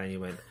the next day, and you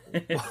went,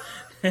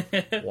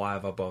 "Why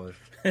have I bothered?"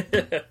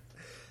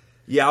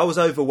 Yeah, I was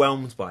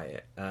overwhelmed by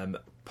it,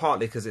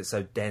 partly because it's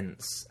so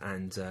dense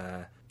and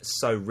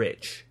so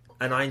rich,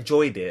 and I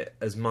enjoyed it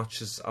as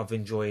much as I've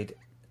enjoyed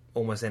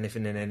almost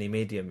anything in any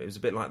medium. It was a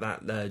bit like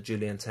that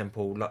Julian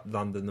Temple,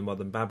 London, the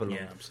Modern Babylon,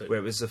 where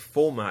it was a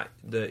format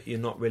that you're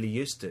not really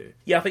used to.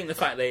 Yeah, I think the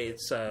fact that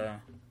it's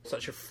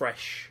such a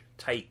fresh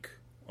take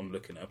on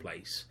looking at a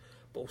place,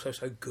 but also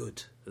so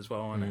good as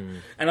well, isn't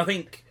it? And I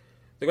think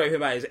the great thing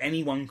about it is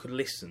anyone could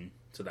listen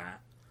to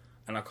that,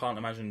 and I can't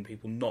imagine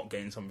people not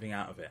getting something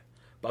out of it.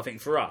 But I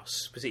think for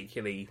us,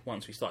 particularly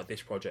once we started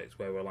this project,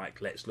 where we're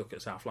like, let's look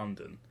at South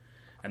London,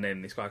 and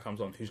then this guy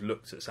comes on who's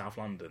looked at South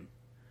London,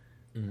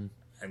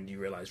 and you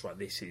realise, right,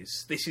 this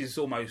is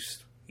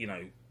almost,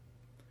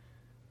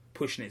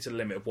 pushing it to the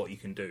limit of what you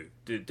can do.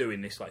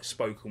 Doing this like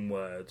spoken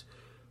word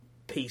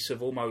piece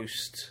of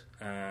almost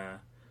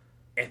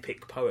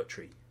epic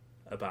poetry,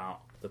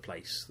 about the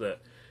place that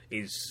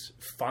is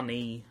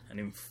funny and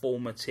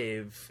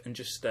informative and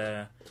just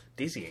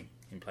dizzying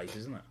in places,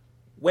 isn't it?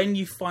 When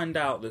you find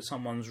out that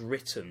someone's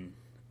written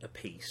a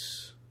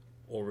piece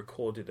or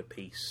recorded a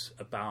piece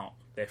about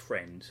their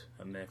friend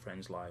and their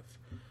friend's life,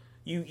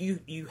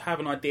 you have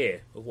an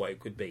idea of what it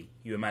could be.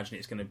 You imagine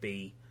it's going to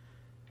be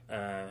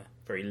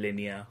very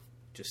linear,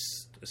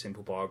 just a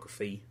simple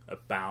biography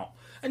about,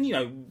 and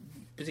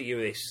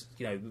particularly this,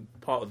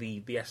 part of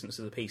the essence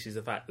of the piece is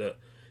the fact that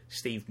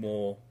Steve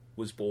Moore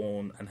was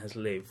born and has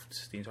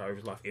lived the entire of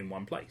his life in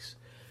one place.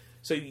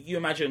 So you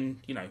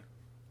imagine,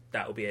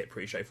 that will be it,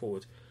 pretty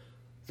straightforward.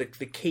 The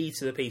key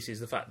to the piece is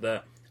the fact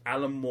that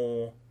Alan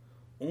Moore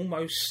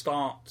almost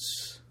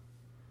starts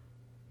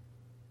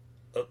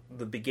at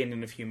the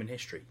beginning of human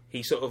history.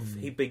 He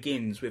he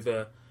begins with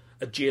a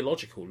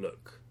geological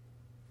look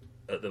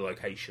at the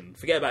location.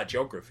 Forget about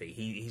geography.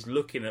 He's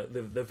looking at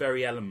the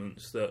very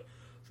elements that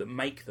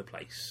make the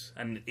place,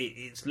 and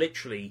it's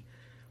literally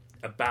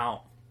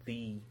about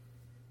the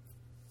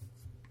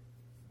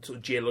sort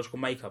of geological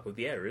makeup of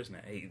the area, isn't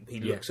it? He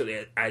looks at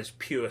it as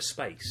pure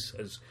space,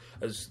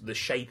 as the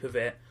shape of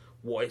it,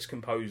 what it's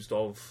composed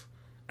of,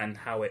 and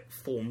how it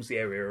forms the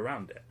area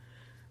around it.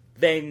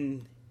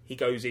 Then he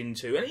goes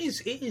into, and it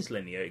is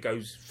linear. It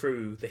goes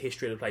through the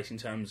history of the place in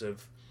terms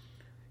of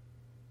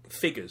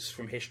figures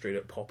from history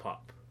that pop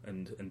up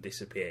and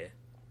disappear,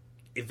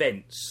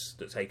 events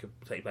that take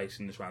place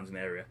in the surrounding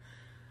area.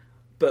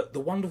 But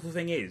the wonderful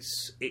thing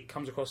is, it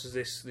comes across as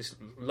this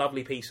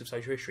lovely piece of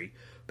social history,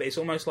 but it's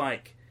almost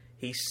like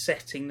he's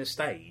setting the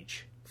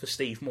stage for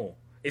Steve Moore.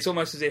 It's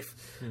almost as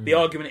if the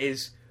argument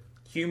is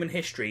human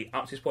history,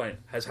 up to this point,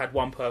 has had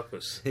one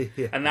purpose,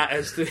 and that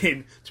has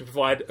been to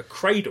provide a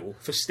cradle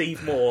for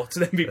Steve Moore to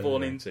then be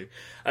born into.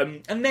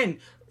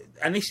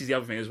 And this is the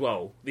other thing as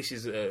well, this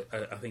is,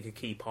 I think, a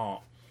key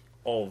part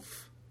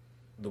of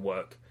the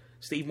work.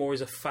 Steve Moore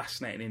is a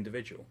fascinating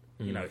individual.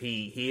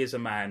 He is a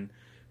man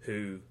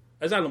who,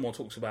 as Alan Moore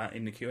talks about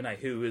in the Q&A,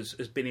 who has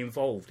been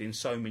involved in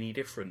so many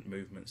different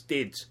movements,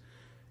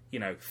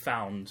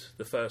 found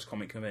the first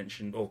comic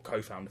convention, or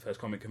co-found the first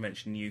comic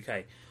convention in the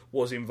UK,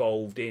 was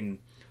involved in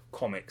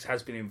comics,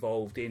 has been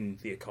involved in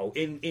the occult,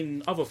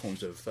 in other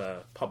forms of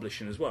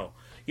publishing as well.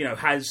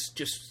 Has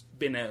just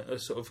been a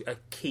sort of a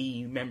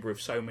key member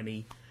of so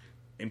many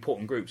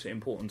important groups at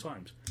important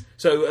times.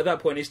 So at that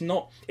point,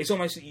 it's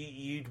almost,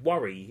 you'd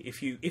worry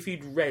if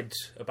you'd read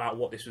about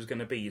what this was going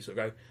to be, you sort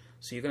of go,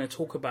 so you're going to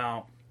talk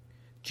about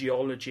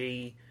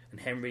geology and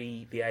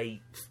Henry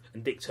VIII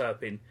and Dick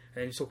Turpin, and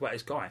then you talk about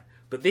this guy.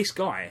 But this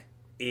guy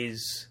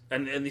is,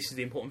 and this is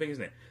the important thing,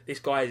 isn't it? This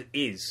guy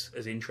is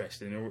as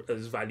interesting or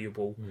as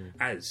valuable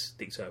as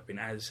Dick Turpin,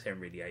 as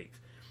Henry VIII.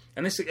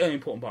 And this is an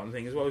important part of the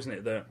thing as well, isn't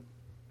it? That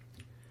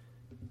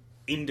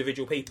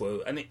individual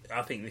people, and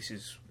I think this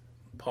is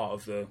part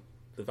of the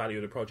value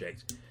of the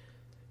project,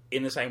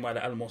 in the same way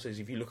that Alan Moore says,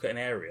 if you look at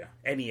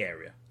any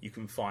area, you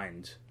can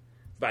find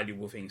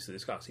valuable things to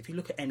discuss. If you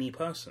look at any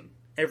person,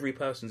 every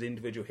person's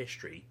individual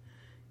history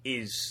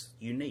is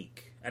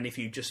unique, and if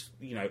you just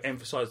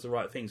emphasise the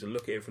right things and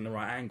look at it from the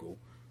right angle,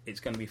 it's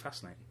going to be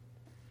fascinating.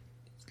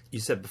 You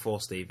said before,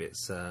 Steve,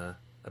 it's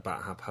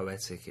about how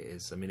poetic it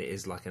is. I mean, it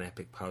is like an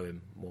epic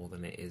poem more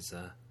than it is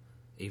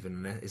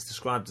it's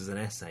described as an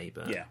essay,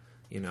 but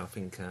I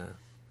think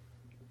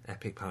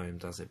epic poem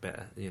does it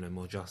better,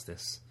 more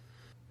justice.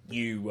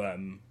 You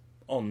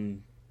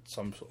on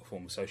some sort of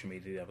form of social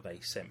media the other day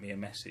sent me a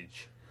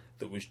message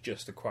that was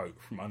just a quote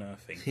from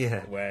Unearthing,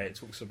 where it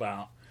talks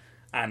about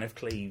Anne of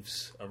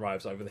Cleves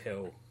arrives over the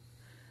hill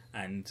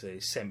and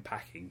is sent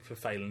packing for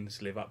failing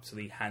to live up to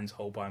the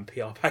hands-hold by and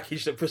PR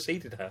package that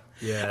preceded her.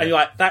 Yeah. And you're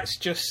like, that's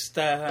just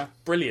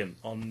brilliant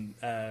on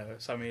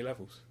so many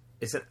levels.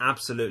 It's an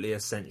absolutely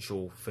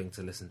essential thing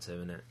to listen to,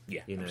 isn't it?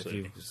 Yeah,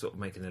 absolutely. If you're sort of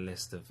making a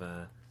list of,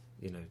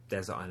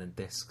 Desert Island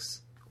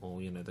Discs,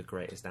 or, the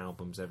greatest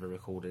albums ever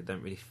recorded,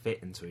 don't really fit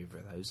into either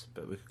of those,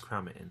 but we could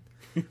cram it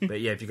in. But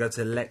yeah, if you go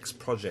to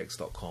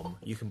lexprojects.com,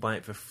 you can buy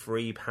it for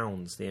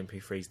 £3, the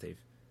MP3, Steve.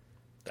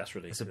 That's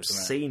ridiculous. It's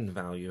obscene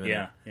value, isn't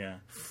it? Yeah.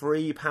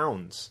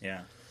 £3.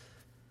 Yeah.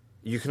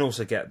 You can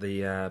also get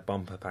the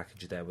bumper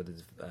package there with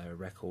the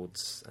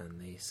records and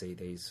the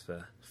CDs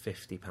for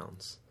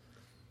 £50.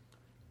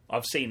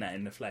 I've seen that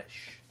in the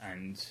flesh,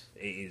 and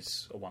it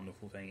is a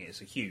wonderful thing.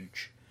 It's a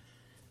huge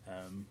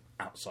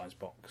outsized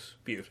box,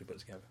 beautifully put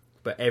together.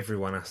 But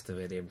everyone has to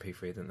hear the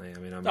MP3, don't they? I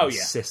mean, I'm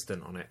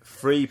insistent on it.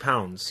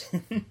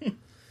 £3.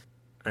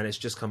 And it's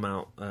just come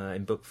out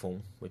in book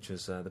form, which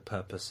was the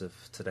purpose of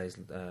today's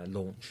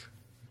launch.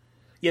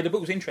 Yeah, the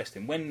book was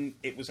interesting. When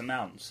it was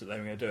announced that they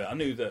were going to do it, I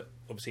knew that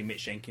obviously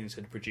Mitch Jenkins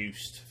had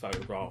produced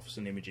photographs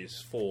and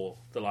images for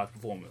the live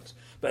performance,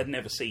 but had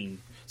never seen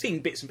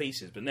bits and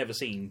pieces, but never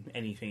seen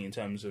anything in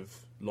terms of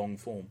long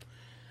form.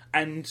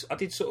 And I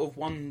did sort of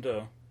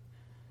wonder,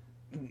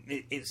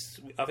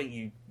 I think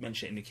you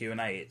mentioned it in the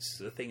Q&A, it's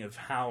the thing of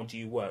how do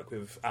you work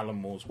with Alan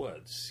Moore's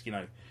words?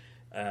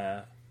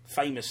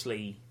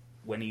 Famously,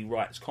 when he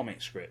writes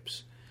comic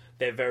scripts,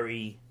 they're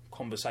very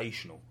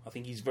conversational. I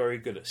think he's very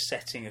good at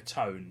setting a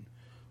tone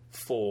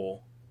for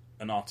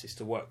an artist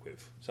to work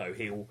with. So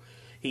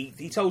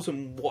he tells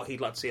them what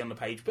he'd like to see on the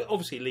page, but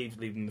obviously leave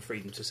them the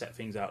freedom to set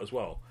things out as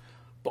well.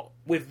 But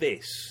with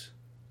this,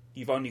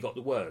 you've only got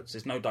the words.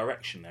 There's no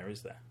direction there,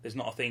 is there? There's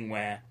not a thing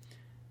where...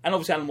 And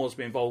obviously Alan Moore's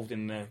been involved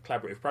in the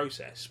collaborative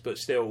process, but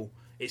still,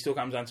 it still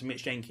comes down to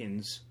Mitch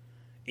Jenkins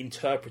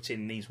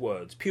interpreting these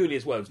words, purely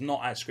as words,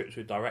 not as scripts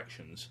with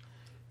directions,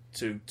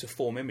 to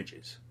form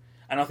images.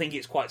 And I think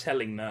it's quite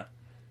telling that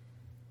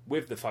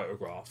with the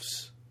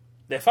photographs,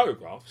 they're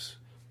photographs,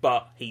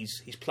 but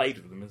he's played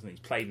with them, hasn't he?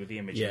 He's played with the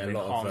images and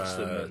enhanced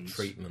them. And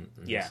treatment.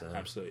 And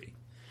absolutely.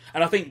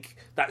 And I think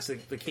that's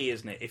the key,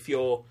 isn't it? If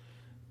you're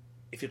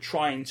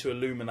trying to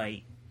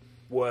illuminate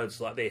words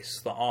like this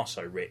that are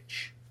so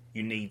rich,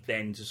 you need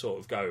then to sort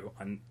of go,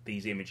 and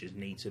these images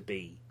need to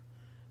be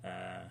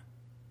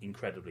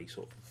incredibly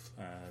sort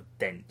of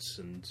dense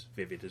and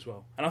vivid as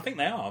well. And I think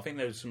they are. I think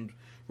there's some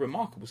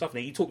remarkable stuff.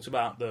 And he talked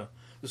about the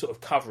sort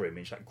of cover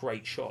image, that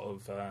great shot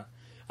of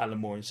Alan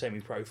Moore in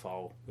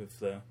semi-profile with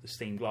the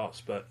steamed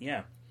glass. But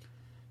yeah,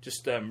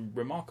 just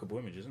remarkable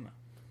image, isn't it?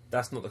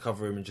 That's not the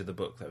cover image of the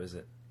book, though, is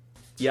it?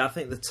 Yeah, I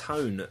think the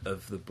tone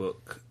of the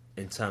book,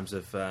 in terms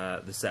of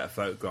the set of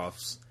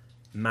photographs,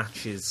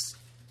 matches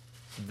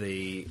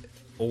the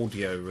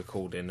audio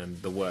recording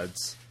and the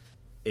words.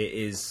 It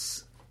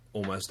is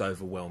almost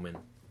overwhelming.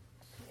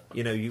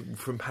 You know,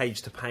 from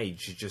page to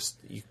page,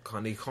 you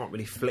can't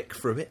really flick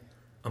through it.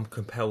 I'm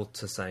compelled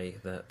to say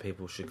that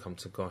people should come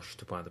to Gosh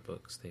to buy the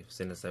book, Steve,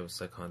 seeing as they were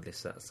so kindly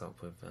set us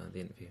up with the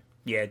interview.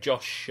 Yeah,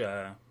 Josh,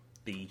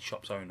 the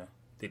shop's owner,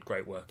 did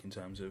great work in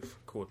terms of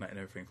coordinating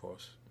everything for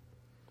us.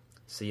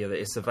 So yeah,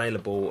 it's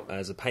available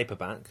as a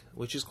paperback,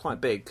 which is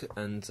quite big,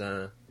 and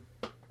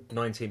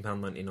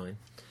 £19.99,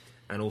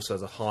 and also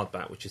as a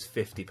hardback, which is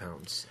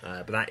 £50.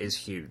 But that is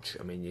huge.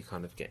 I mean, you're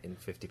kind of getting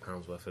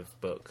 £50 worth of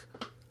book.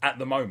 At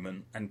the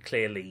moment, and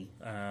clearly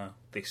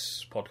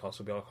this podcast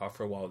will be archived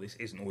for a while, this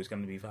isn't always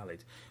going to be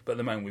valid, but at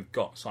the moment we've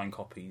got signed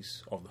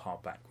copies of the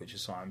hardback, which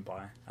is signed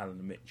by Alan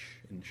and Mitch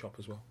in the shop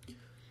as well.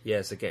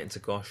 Yeah, so get into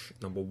Gosh,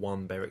 number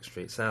 1 Berwick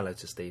Street. Say hello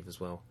to Steve as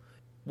well.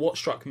 What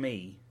struck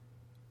me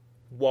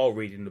while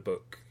reading the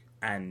book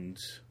and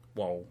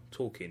while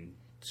talking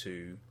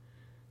to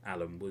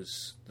Alan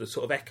was the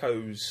sort of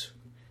echoes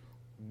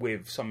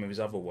with some of his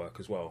other work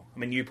as well. I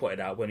mean, you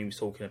pointed out when he was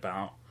talking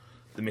about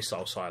the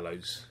missile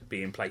silos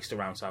being placed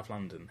around South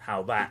London,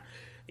 how that,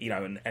 you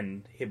know,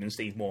 and him and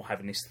Steve Moore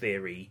having this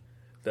theory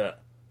that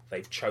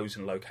they've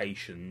chosen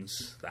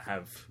locations that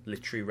have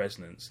literary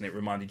resonance, and it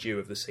reminded you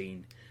of the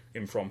scene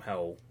in From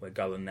Hell where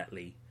Gull and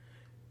Netley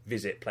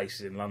visit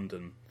places in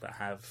London that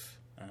have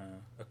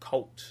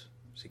occult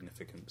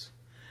significance.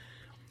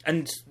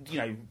 And, you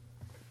know,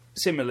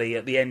 similarly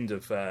at the end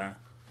of our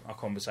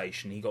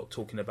conversation, he got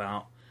talking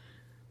about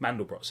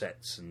Mandelbrot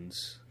sets and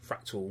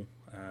fractal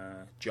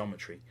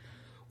geometry,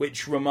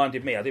 which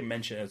reminded me, I didn't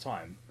mention it at the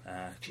time,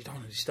 you don't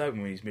want to disturb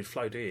him when he's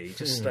mid-flow, do you? You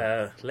just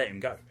let him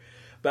go.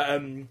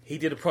 But he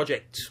did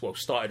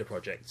started a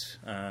project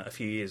a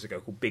few years ago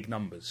called Big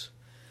Numbers,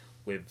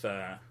 with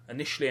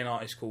initially an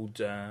artist called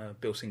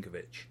Bill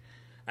Sinkovich.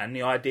 And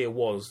the idea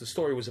was, the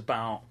story was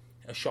about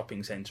a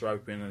shopping centre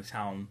opening in a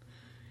town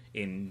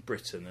in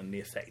Britain and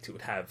the effect it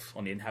would have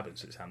on the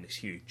inhabitants of the town, this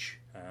huge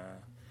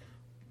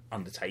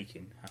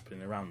undertaking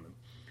happening around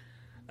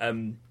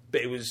them.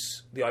 But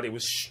the idea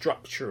was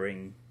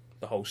structuring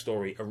the whole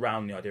story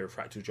around the idea of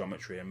fractal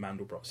geometry and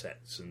Mandelbrot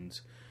sets, and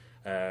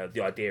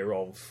the idea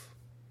of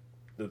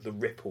the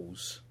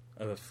ripples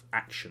of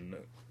action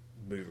that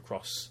move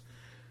across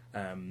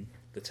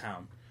the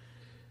town.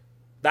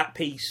 That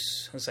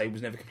piece, I say,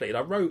 was never completed.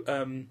 I wrote,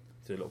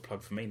 do a little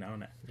plug for me now,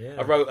 isn't it? Yeah.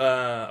 I wrote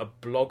a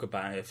blog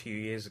about it a few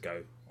years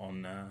ago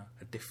on a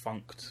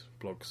defunct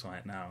blog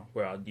site now,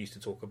 where I used to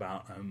talk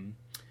about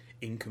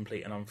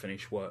incomplete and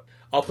unfinished work.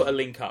 I'll put a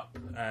link up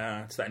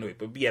to that in a bit.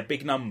 But yeah,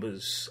 Big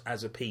Numbers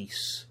as a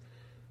piece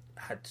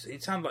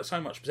it sounded like so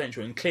much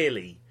potential, and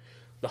clearly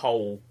the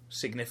whole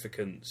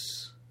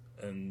significance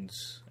and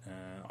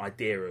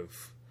idea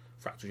of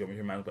fractal geometry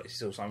and Mandelbrot is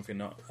still something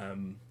that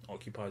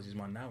occupies his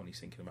mind now when he's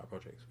thinking about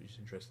projects, which is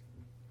interesting.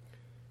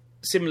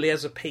 Similarly,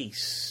 as a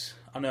piece,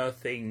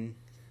 Unearthing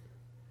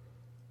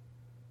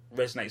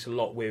resonates a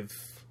lot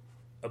with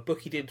a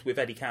book he did with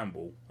Eddie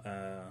Campbell,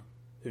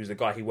 who's the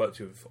guy he worked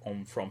with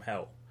on From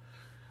Hell.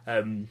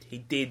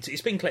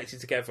 It's been collected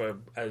together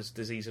as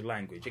Disease of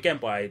Language, again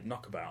by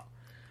Knockabout,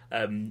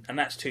 and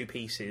that's 2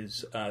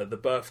 pieces, The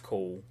Birth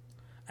Call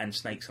and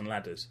Snakes and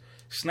Ladders.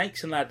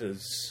 Snakes and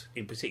Ladders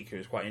in particular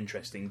is quite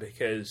interesting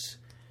because,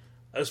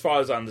 as far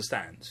as I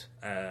understand,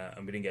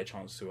 and we didn't get a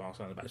chance to ask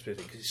about it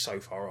specifically because it's so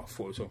far off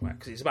what we're talking about,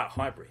 because it's about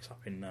Highbury,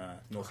 up in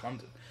North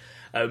London.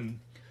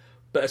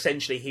 But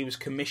essentially he was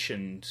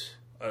commissioned,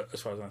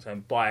 as far as I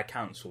understand, by a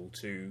council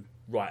to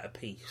write a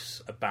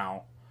piece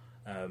about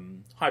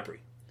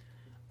Highbury.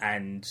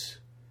 And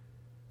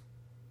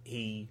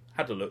he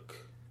had a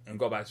look and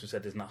got back to us and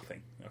said, there's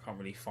nothing. I can't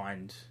really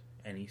find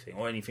anything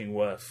or anything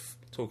worth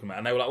talking about.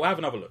 And they were like, well, have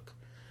another look.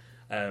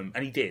 And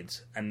he did,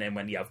 and then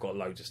went, yeah, I've got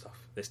loads of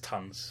stuff. There's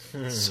tons.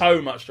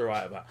 So much to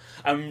write about.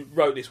 And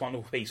wrote this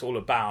wonderful piece all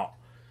about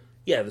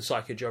the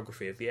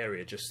psychogeography of the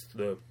area, just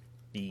the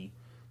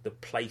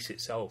place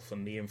itself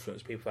and the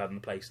influence people had on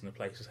the place and the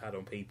place has had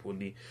on people,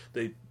 and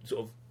the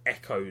sort of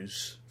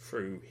echoes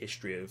through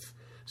history of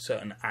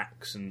certain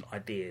acts and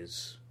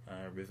ideas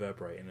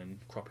reverberating and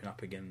cropping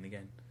up again and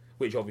again,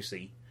 which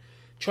obviously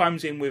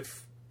chimes in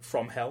with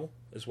From Hell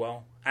as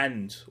well,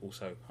 and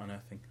also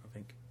Unearthing, I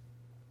think.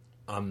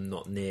 I'm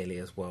not nearly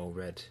as well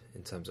read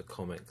in terms of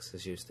comics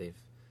as you, Steve,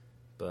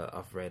 but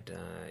I've read,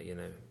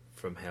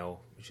 From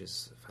Hell, which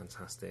is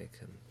fantastic,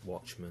 and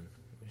Watchmen,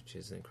 which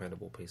is an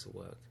incredible piece of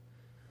work.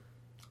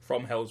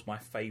 From Hell's my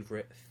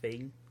favourite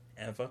thing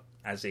ever,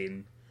 as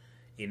in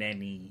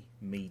any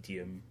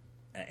medium,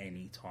 at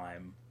any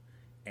time,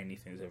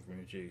 anything that's ever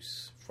been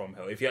produced. From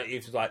Hell. If you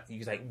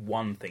can take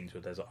one thing to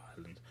a desert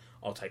island,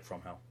 I'll take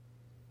From Hell.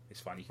 It's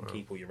fun. You can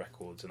keep all your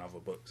records and other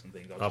books and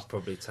things. I'll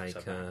probably take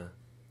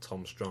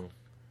Tom Strong.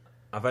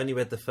 I've only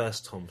read the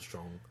first Tom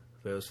Strong,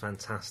 but it was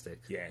fantastic.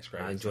 Yeah, it's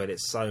great. I enjoyed it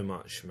so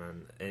much,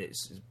 man.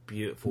 It's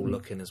beautiful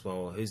looking as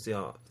well. Who's the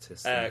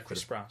artist?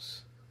 Chris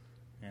Sprouse.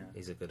 Yeah,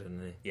 he's a good,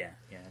 isn't he? Yeah,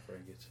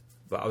 very good.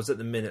 But I was at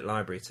the Minute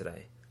Library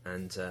today,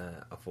 and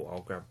I thought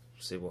I'll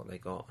see what they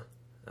got,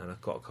 and I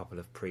got a couple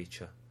of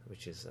Preacher,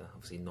 which is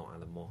obviously not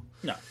Alan Moore.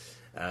 No,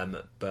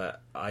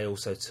 but I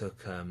also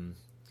took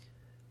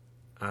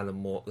Alan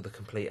Moore, the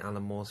complete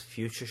Alan Moore's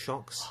Future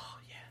Shocks. Oh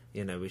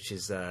yeah, which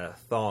is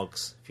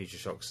Tharg's Future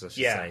Shocks, I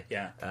should say.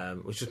 Yeah.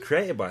 Which was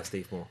created by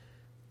Steve Moore.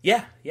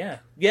 Yeah.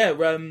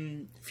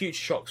 Future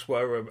Shocks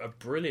were a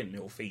brilliant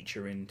little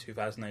feature in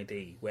 2000 AD,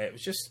 where it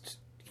was just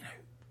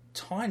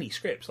tiny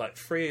scripts, like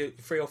three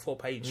or 4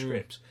 page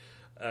strips,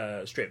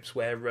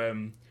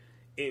 where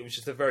it was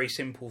just a very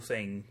simple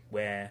thing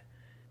where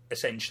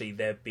essentially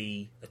there'd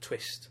be a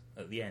twist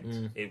at the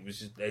end. It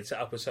was they'd set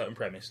up a certain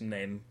premise and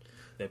then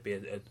there'd be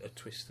a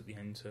twist at the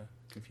end to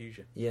confuse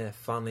you. Yeah,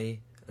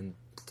 funny, and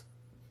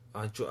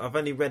I've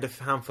only read a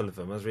handful of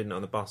them. I was reading it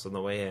on the bus on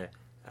the way here.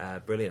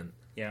 Brilliant.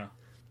 Yeah.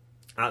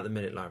 At the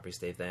Minute Library,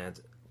 Steve, they had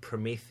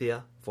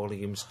Promethea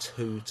volumes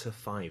 2 to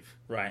 5.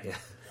 Right. Yeah.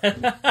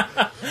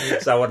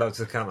 So I went up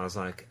to the counter. I was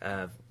like,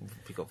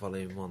 "We got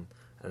volume 1,"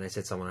 and they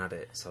said someone had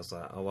it. So I was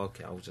like, "Oh,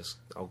 okay,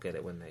 I'll get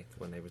it when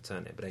they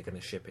return it." But they're going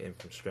to ship it in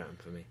from Stratton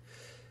for me.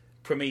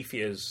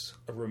 Promethea's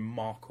a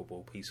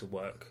remarkable piece of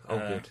work. Oh,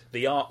 good.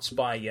 The art's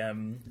by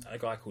a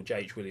guy called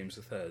J.H. Williams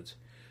III,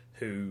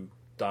 who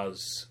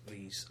does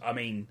these. I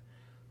mean,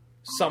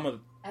 some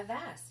of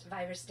Avast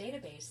virus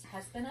database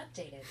has been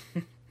updated.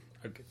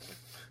 Okay.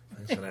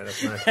 Thanks for letting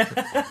us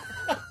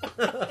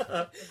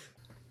know.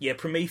 Yeah,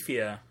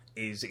 Promethea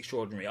is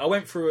extraordinary. I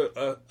went through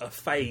a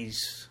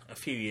phase a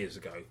few years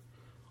ago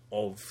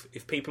of,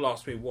 if people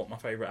asked me what my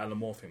favourite Alan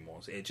Moore thing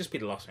was, it'd just be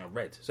the last thing I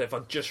read. So if I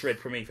just read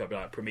Promethea, I'd be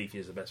like, Promethea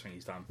is the best thing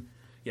he's done.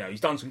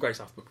 He's done some great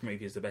stuff, but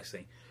Promethea is the best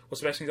thing.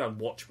 What's the best thing he's done?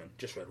 Watchmen.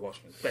 Just read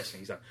Watchmen. It's the best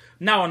thing he's done.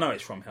 Now I know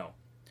it's From Hell.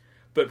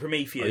 But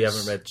Promethea. Oh, you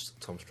haven't read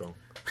Tom Strong.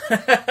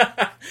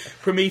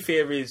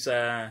 Promethea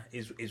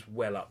is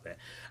well up there,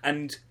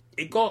 and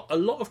it got a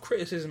lot of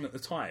criticism at the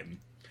time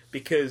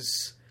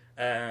because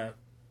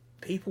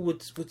people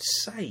would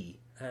say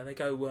they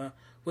go, well,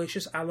 it's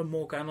just Alan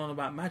Moore going on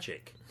about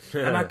magic,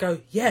 and I go,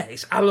 yeah,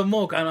 it's Alan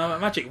Moore going on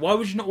about magic. Why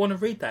would you not want to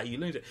read that? You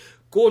lose it.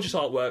 Gorgeous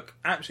artwork,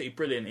 absolutely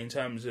brilliant in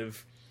terms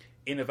of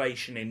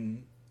innovation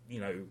in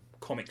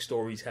comic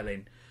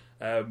storytelling.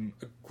 A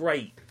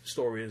great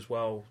story as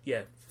well.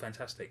 Yeah,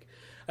 fantastic.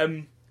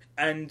 And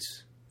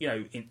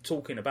in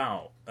talking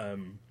about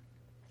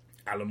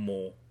Alan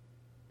Moore,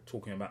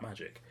 talking about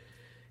magic,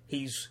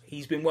 he's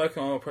been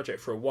working on a project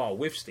for a while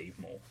with Steve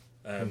Moore,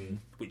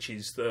 which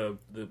is the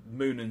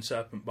Moon and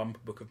Serpent Bumper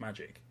Book of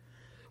Magic,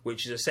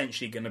 which is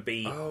essentially going to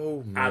be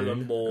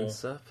Alan Moore. And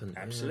Serpent,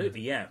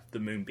 absolutely, yeah. The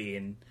Moon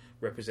being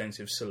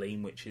representative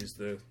Selene, which is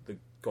the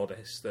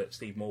goddess that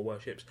Steve Moore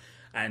worships,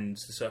 and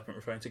the serpent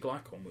referring to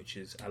Glycon, which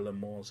is Alan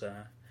Moore's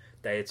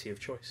deity of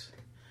choice.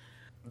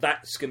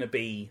 That's going to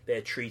be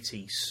their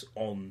treatise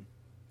on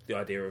the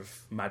idea of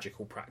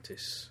magical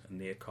practice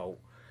and the occult.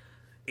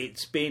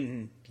 It's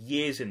been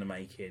years in the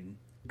making,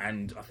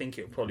 and I think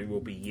it probably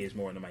will be years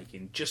more in the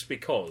making, just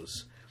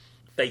because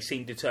they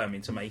seem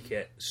determined to make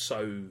it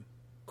so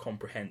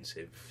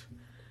comprehensive.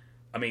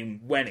 I mean,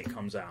 when it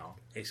comes out,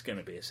 it's going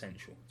to be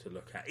essential to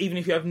look at. Even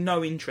if you have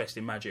no interest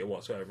in magic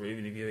whatsoever,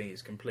 even if you think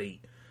it's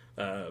complete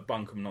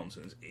bunkum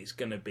nonsense, it's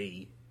going to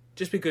be,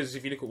 just because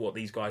if you look at what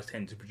these guys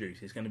tend to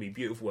produce, it's going to be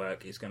beautiful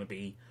work, it's going to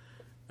be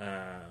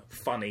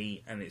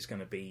funny, and it's going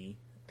to be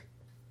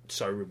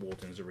so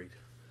rewarding as a reader.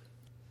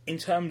 In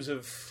terms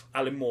of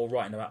Alan Moore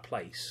writing about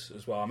place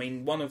as well, I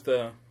mean, one of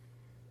the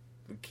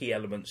key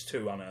elements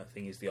to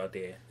Unearthing is the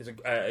idea. There's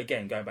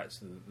again, going back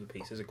to the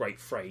piece, there's a great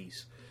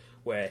phrase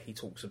where he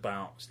talks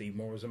about Steve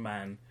Moore as a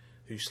man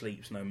who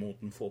sleeps no more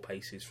than 4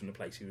 paces from the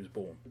place he was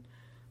born,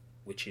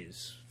 which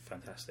is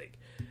fantastic.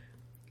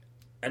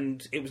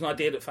 And it was an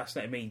idea that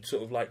fascinated me,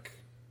 sort of like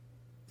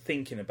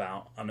thinking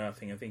about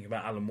Unearthing and thinking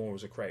about Alan Moore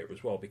as a creator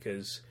as well,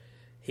 because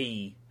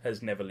he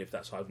has never lived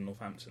that side of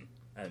Northampton,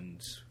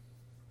 and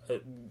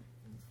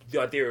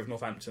the idea of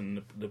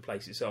Northampton, the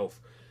place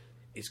itself,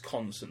 is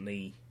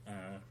constantly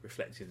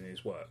reflected in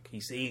his work.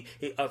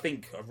 I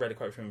think I've read a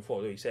quote from him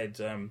before. He said,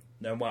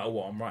 "No matter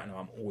what I'm writing,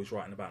 I'm always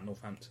writing about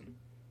Northampton."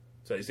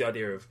 So it's the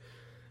idea of,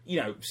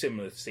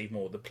 similar to Steve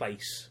Moore, the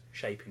place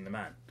shaping the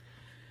man.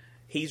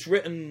 He's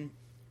written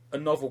a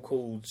novel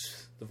called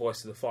The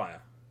Voice of the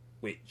Fire,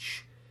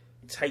 which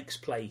takes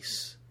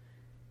place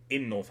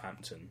in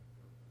Northampton,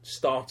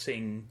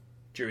 starting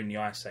during the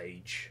Ice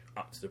Age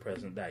up to the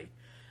present day,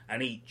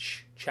 and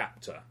each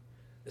chapter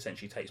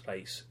essentially takes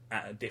place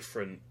at a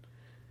different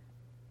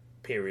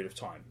period of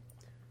time.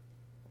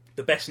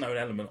 The best known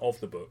element of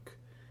the book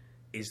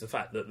is the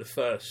fact that the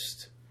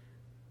first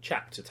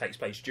chapter takes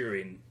place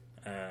during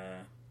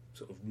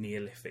sort of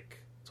Neolithic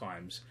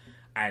times,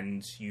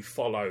 and you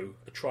follow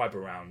a tribe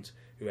around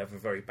who have a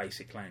very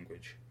basic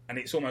language. And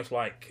it's almost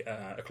like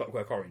A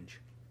Clockwork Orange,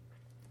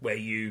 where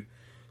you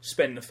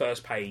spend the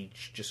first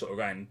page just sort of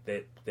going,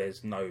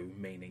 there's no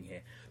meaning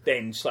here.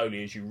 Then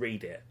slowly as you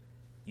read it,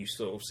 you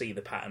sort of see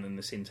the pattern and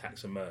the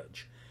syntax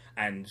emerge.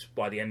 And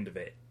by the end of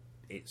it,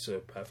 it's a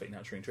perfect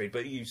natural intrigue.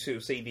 But you sort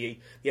of see the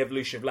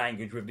evolution of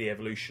language with the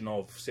evolution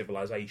of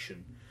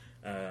civilization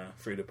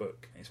through the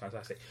book. It's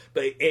fantastic.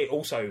 But it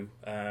also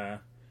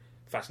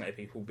fascinated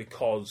people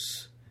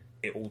because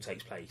it all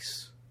takes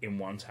place in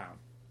one town.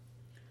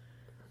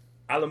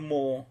 Alan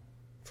Moore,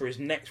 for his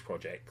next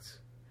project,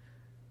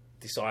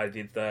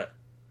 decided that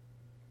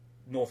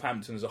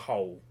Northampton as a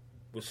whole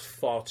was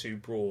far too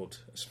broad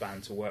a span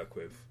to work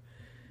with.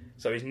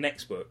 So his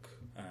next book,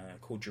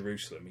 called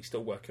Jerusalem, he's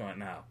still working on it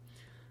now,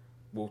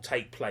 will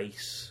take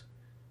place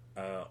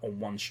on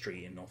one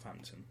street in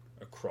Northampton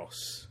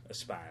across a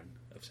span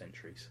of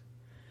centuries.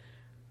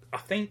 I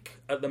think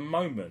at the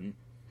moment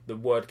the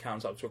word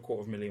counts up to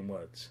 250,000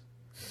 words.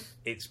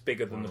 It's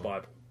bigger than the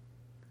Bible,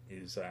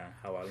 is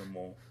how Alan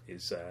Moore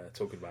is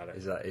talking about it.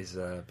 Is that his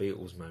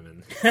Beatles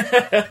moment?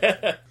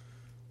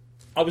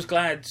 I was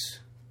glad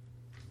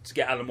to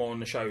get Alan Moore on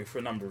the show for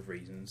a number of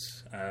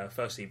reasons.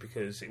 Firstly,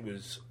 because it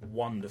was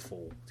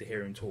wonderful to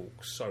hear him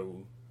talk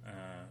so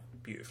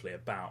beautifully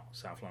about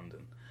South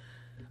London.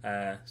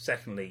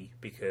 Secondly,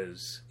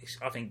 because it's,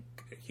 I think,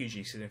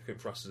 hugely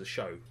significant for us as a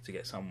show to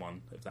get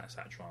someone of that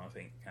stature on. I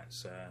think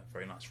that's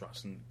very nice for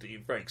us and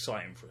very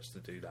exciting for us to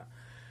do that.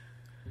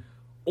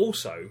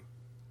 Also,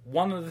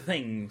 one of the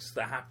things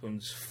that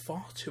happens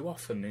far too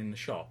often in the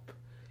shop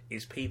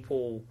is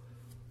people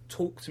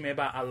talk to me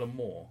about Alan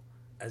Moore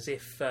as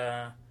if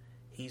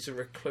he's a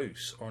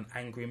recluse or an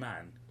angry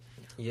man.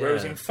 Yeah.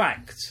 Whereas in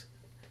fact,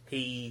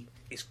 he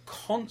is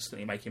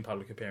constantly making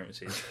public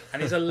appearances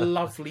and is a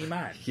lovely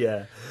man.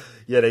 Yeah,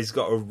 he's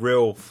got a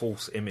real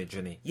false image,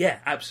 isn't he? Yeah,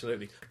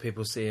 absolutely.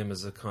 People see him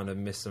as a kind of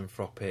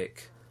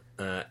misanthropic,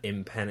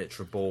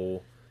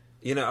 impenetrable...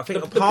 I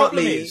think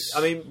partly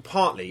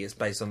it's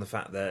based on the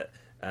fact that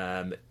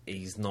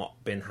he's not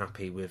been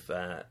happy with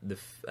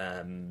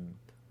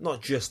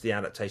not just the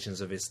adaptations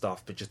of his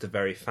stuff, but just the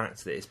very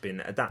fact that it's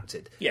been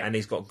adapted. Yeah. And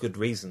he's got good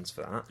reasons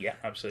for that. Yeah,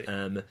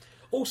 absolutely.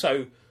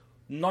 Also,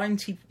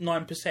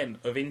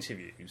 99% of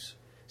interviews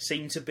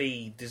seem to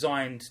be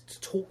designed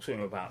to talk to him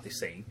about this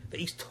thing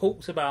that he's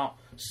talked about.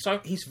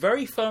 So he's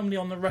very firmly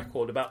on the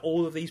record about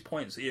all of these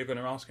points that you're going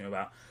to ask him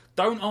about.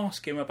 Don't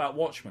ask him about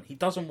Watchmen. He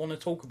doesn't want to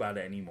talk about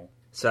it anymore.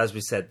 So as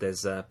we said,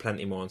 there's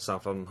plenty more on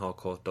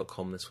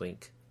southlondonhardcore.com this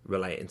week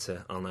relating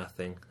to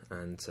Unearthing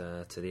and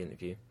to the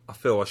interview. I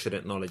feel I should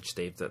acknowledge,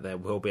 Steve, that there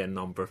will be a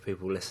number of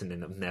people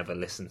listening that have never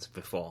listened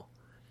before.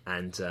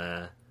 And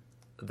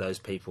those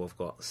people have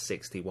got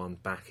 61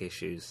 back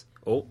issues.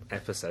 Oh,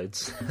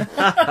 episodes.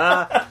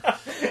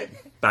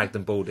 Bagged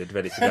and boarded,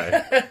 ready to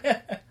go.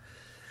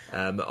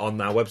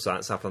 On our website,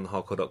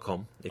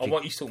 southlondonhardcore.com. I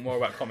want you to talk more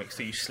about comics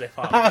so you slip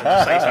up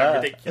and say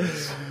something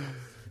ridiculous.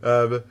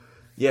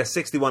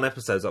 61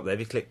 episodes up there. If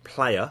you click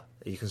player,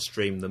 you can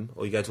stream them,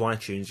 or you go to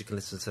iTunes, you can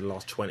listen to the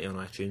last 20 on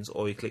iTunes,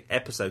 or you click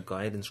episode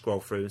guide and scroll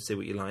through and see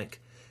what you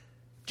like.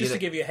 Just to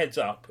give you a heads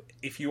up,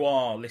 if you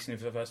are listening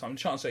for the first time,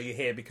 chances are you're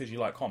here because you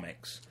like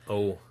comics.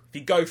 Oh. If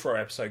you go for our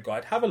episode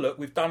guide, have a look.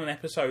 We've done an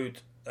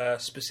episode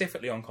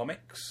specifically on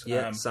comics.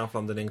 Yeah, South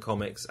London in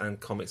comics and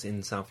comics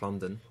in South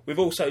London. We've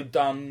also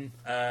done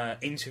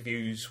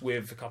interviews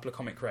with a couple of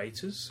comic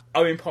creators,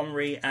 Owen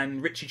Pomeroy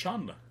and Richie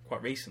Chandler,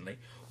 quite recently.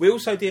 We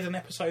also did an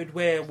episode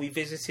where we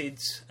visited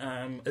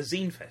a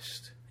zine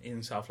fest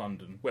in South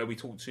London, where we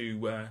talked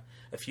to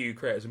a few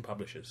creators and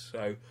publishers.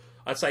 So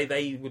I'd say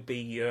they would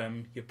be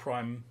your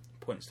prime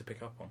points to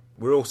pick up on.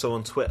 We're also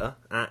on Twitter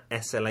at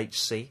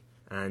SLHC,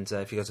 and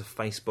if you go to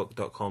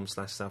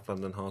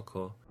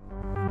facebook.com/southlondonhardcore.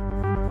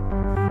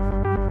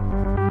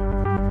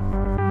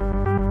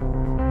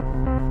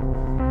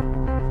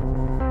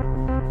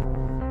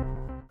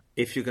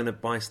 If you're going to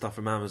buy stuff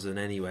from Amazon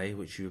anyway,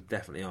 which you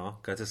definitely are,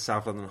 go to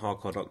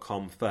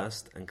southlondonhardcore.com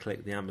first and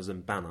click the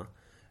Amazon banner,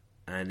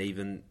 and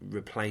even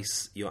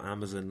replace your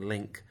Amazon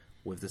link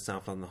with the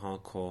South London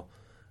Hardcore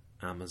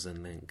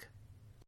Amazon link.